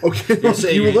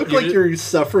 Okay, you look like you're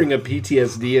suffering a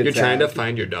PTSD attack. You're trying to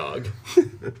find your dog.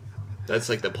 That's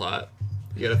like the plot.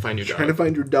 You gotta find your dog. Trying to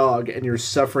find your dog, and you're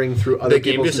suffering through other the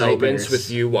game people's just nightmares. opens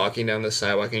with you walking down the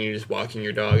sidewalk and you're just walking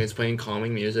your dog. It's playing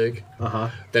calming music.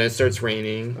 Then it starts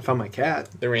raining. I found my cat.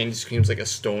 The rain screams like a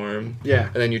storm. Yeah.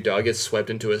 And then your dog gets swept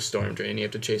into a storm drain. You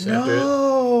have to chase after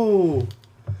No.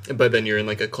 it. But then you're in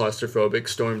like a claustrophobic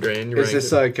storm drain. You're Is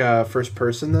this like first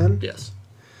person then? Yes.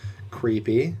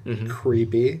 Creepy.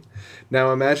 Creepy.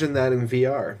 Now imagine that in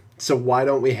VR. So why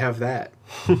don't we have that?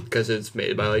 Because it's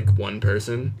made by like one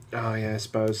person. Oh yeah, I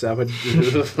suppose that would.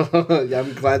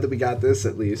 I'm glad that we got this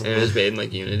at least. And it's made in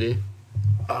like Unity.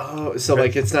 Oh, so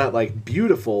like it's not like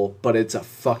beautiful, but it's a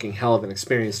fucking hell of an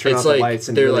experience. Turn off the like lights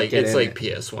and they're really like get it's in like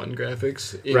it. PS1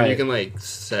 graphics. And Right. you can like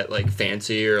set like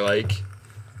fancy or like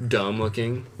dumb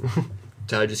looking.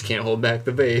 So I just can't hold back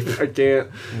the vape. I can't.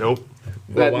 Nope.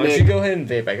 Well, That why don't Nick- you go ahead and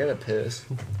vape? I gotta piss.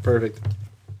 Perfect.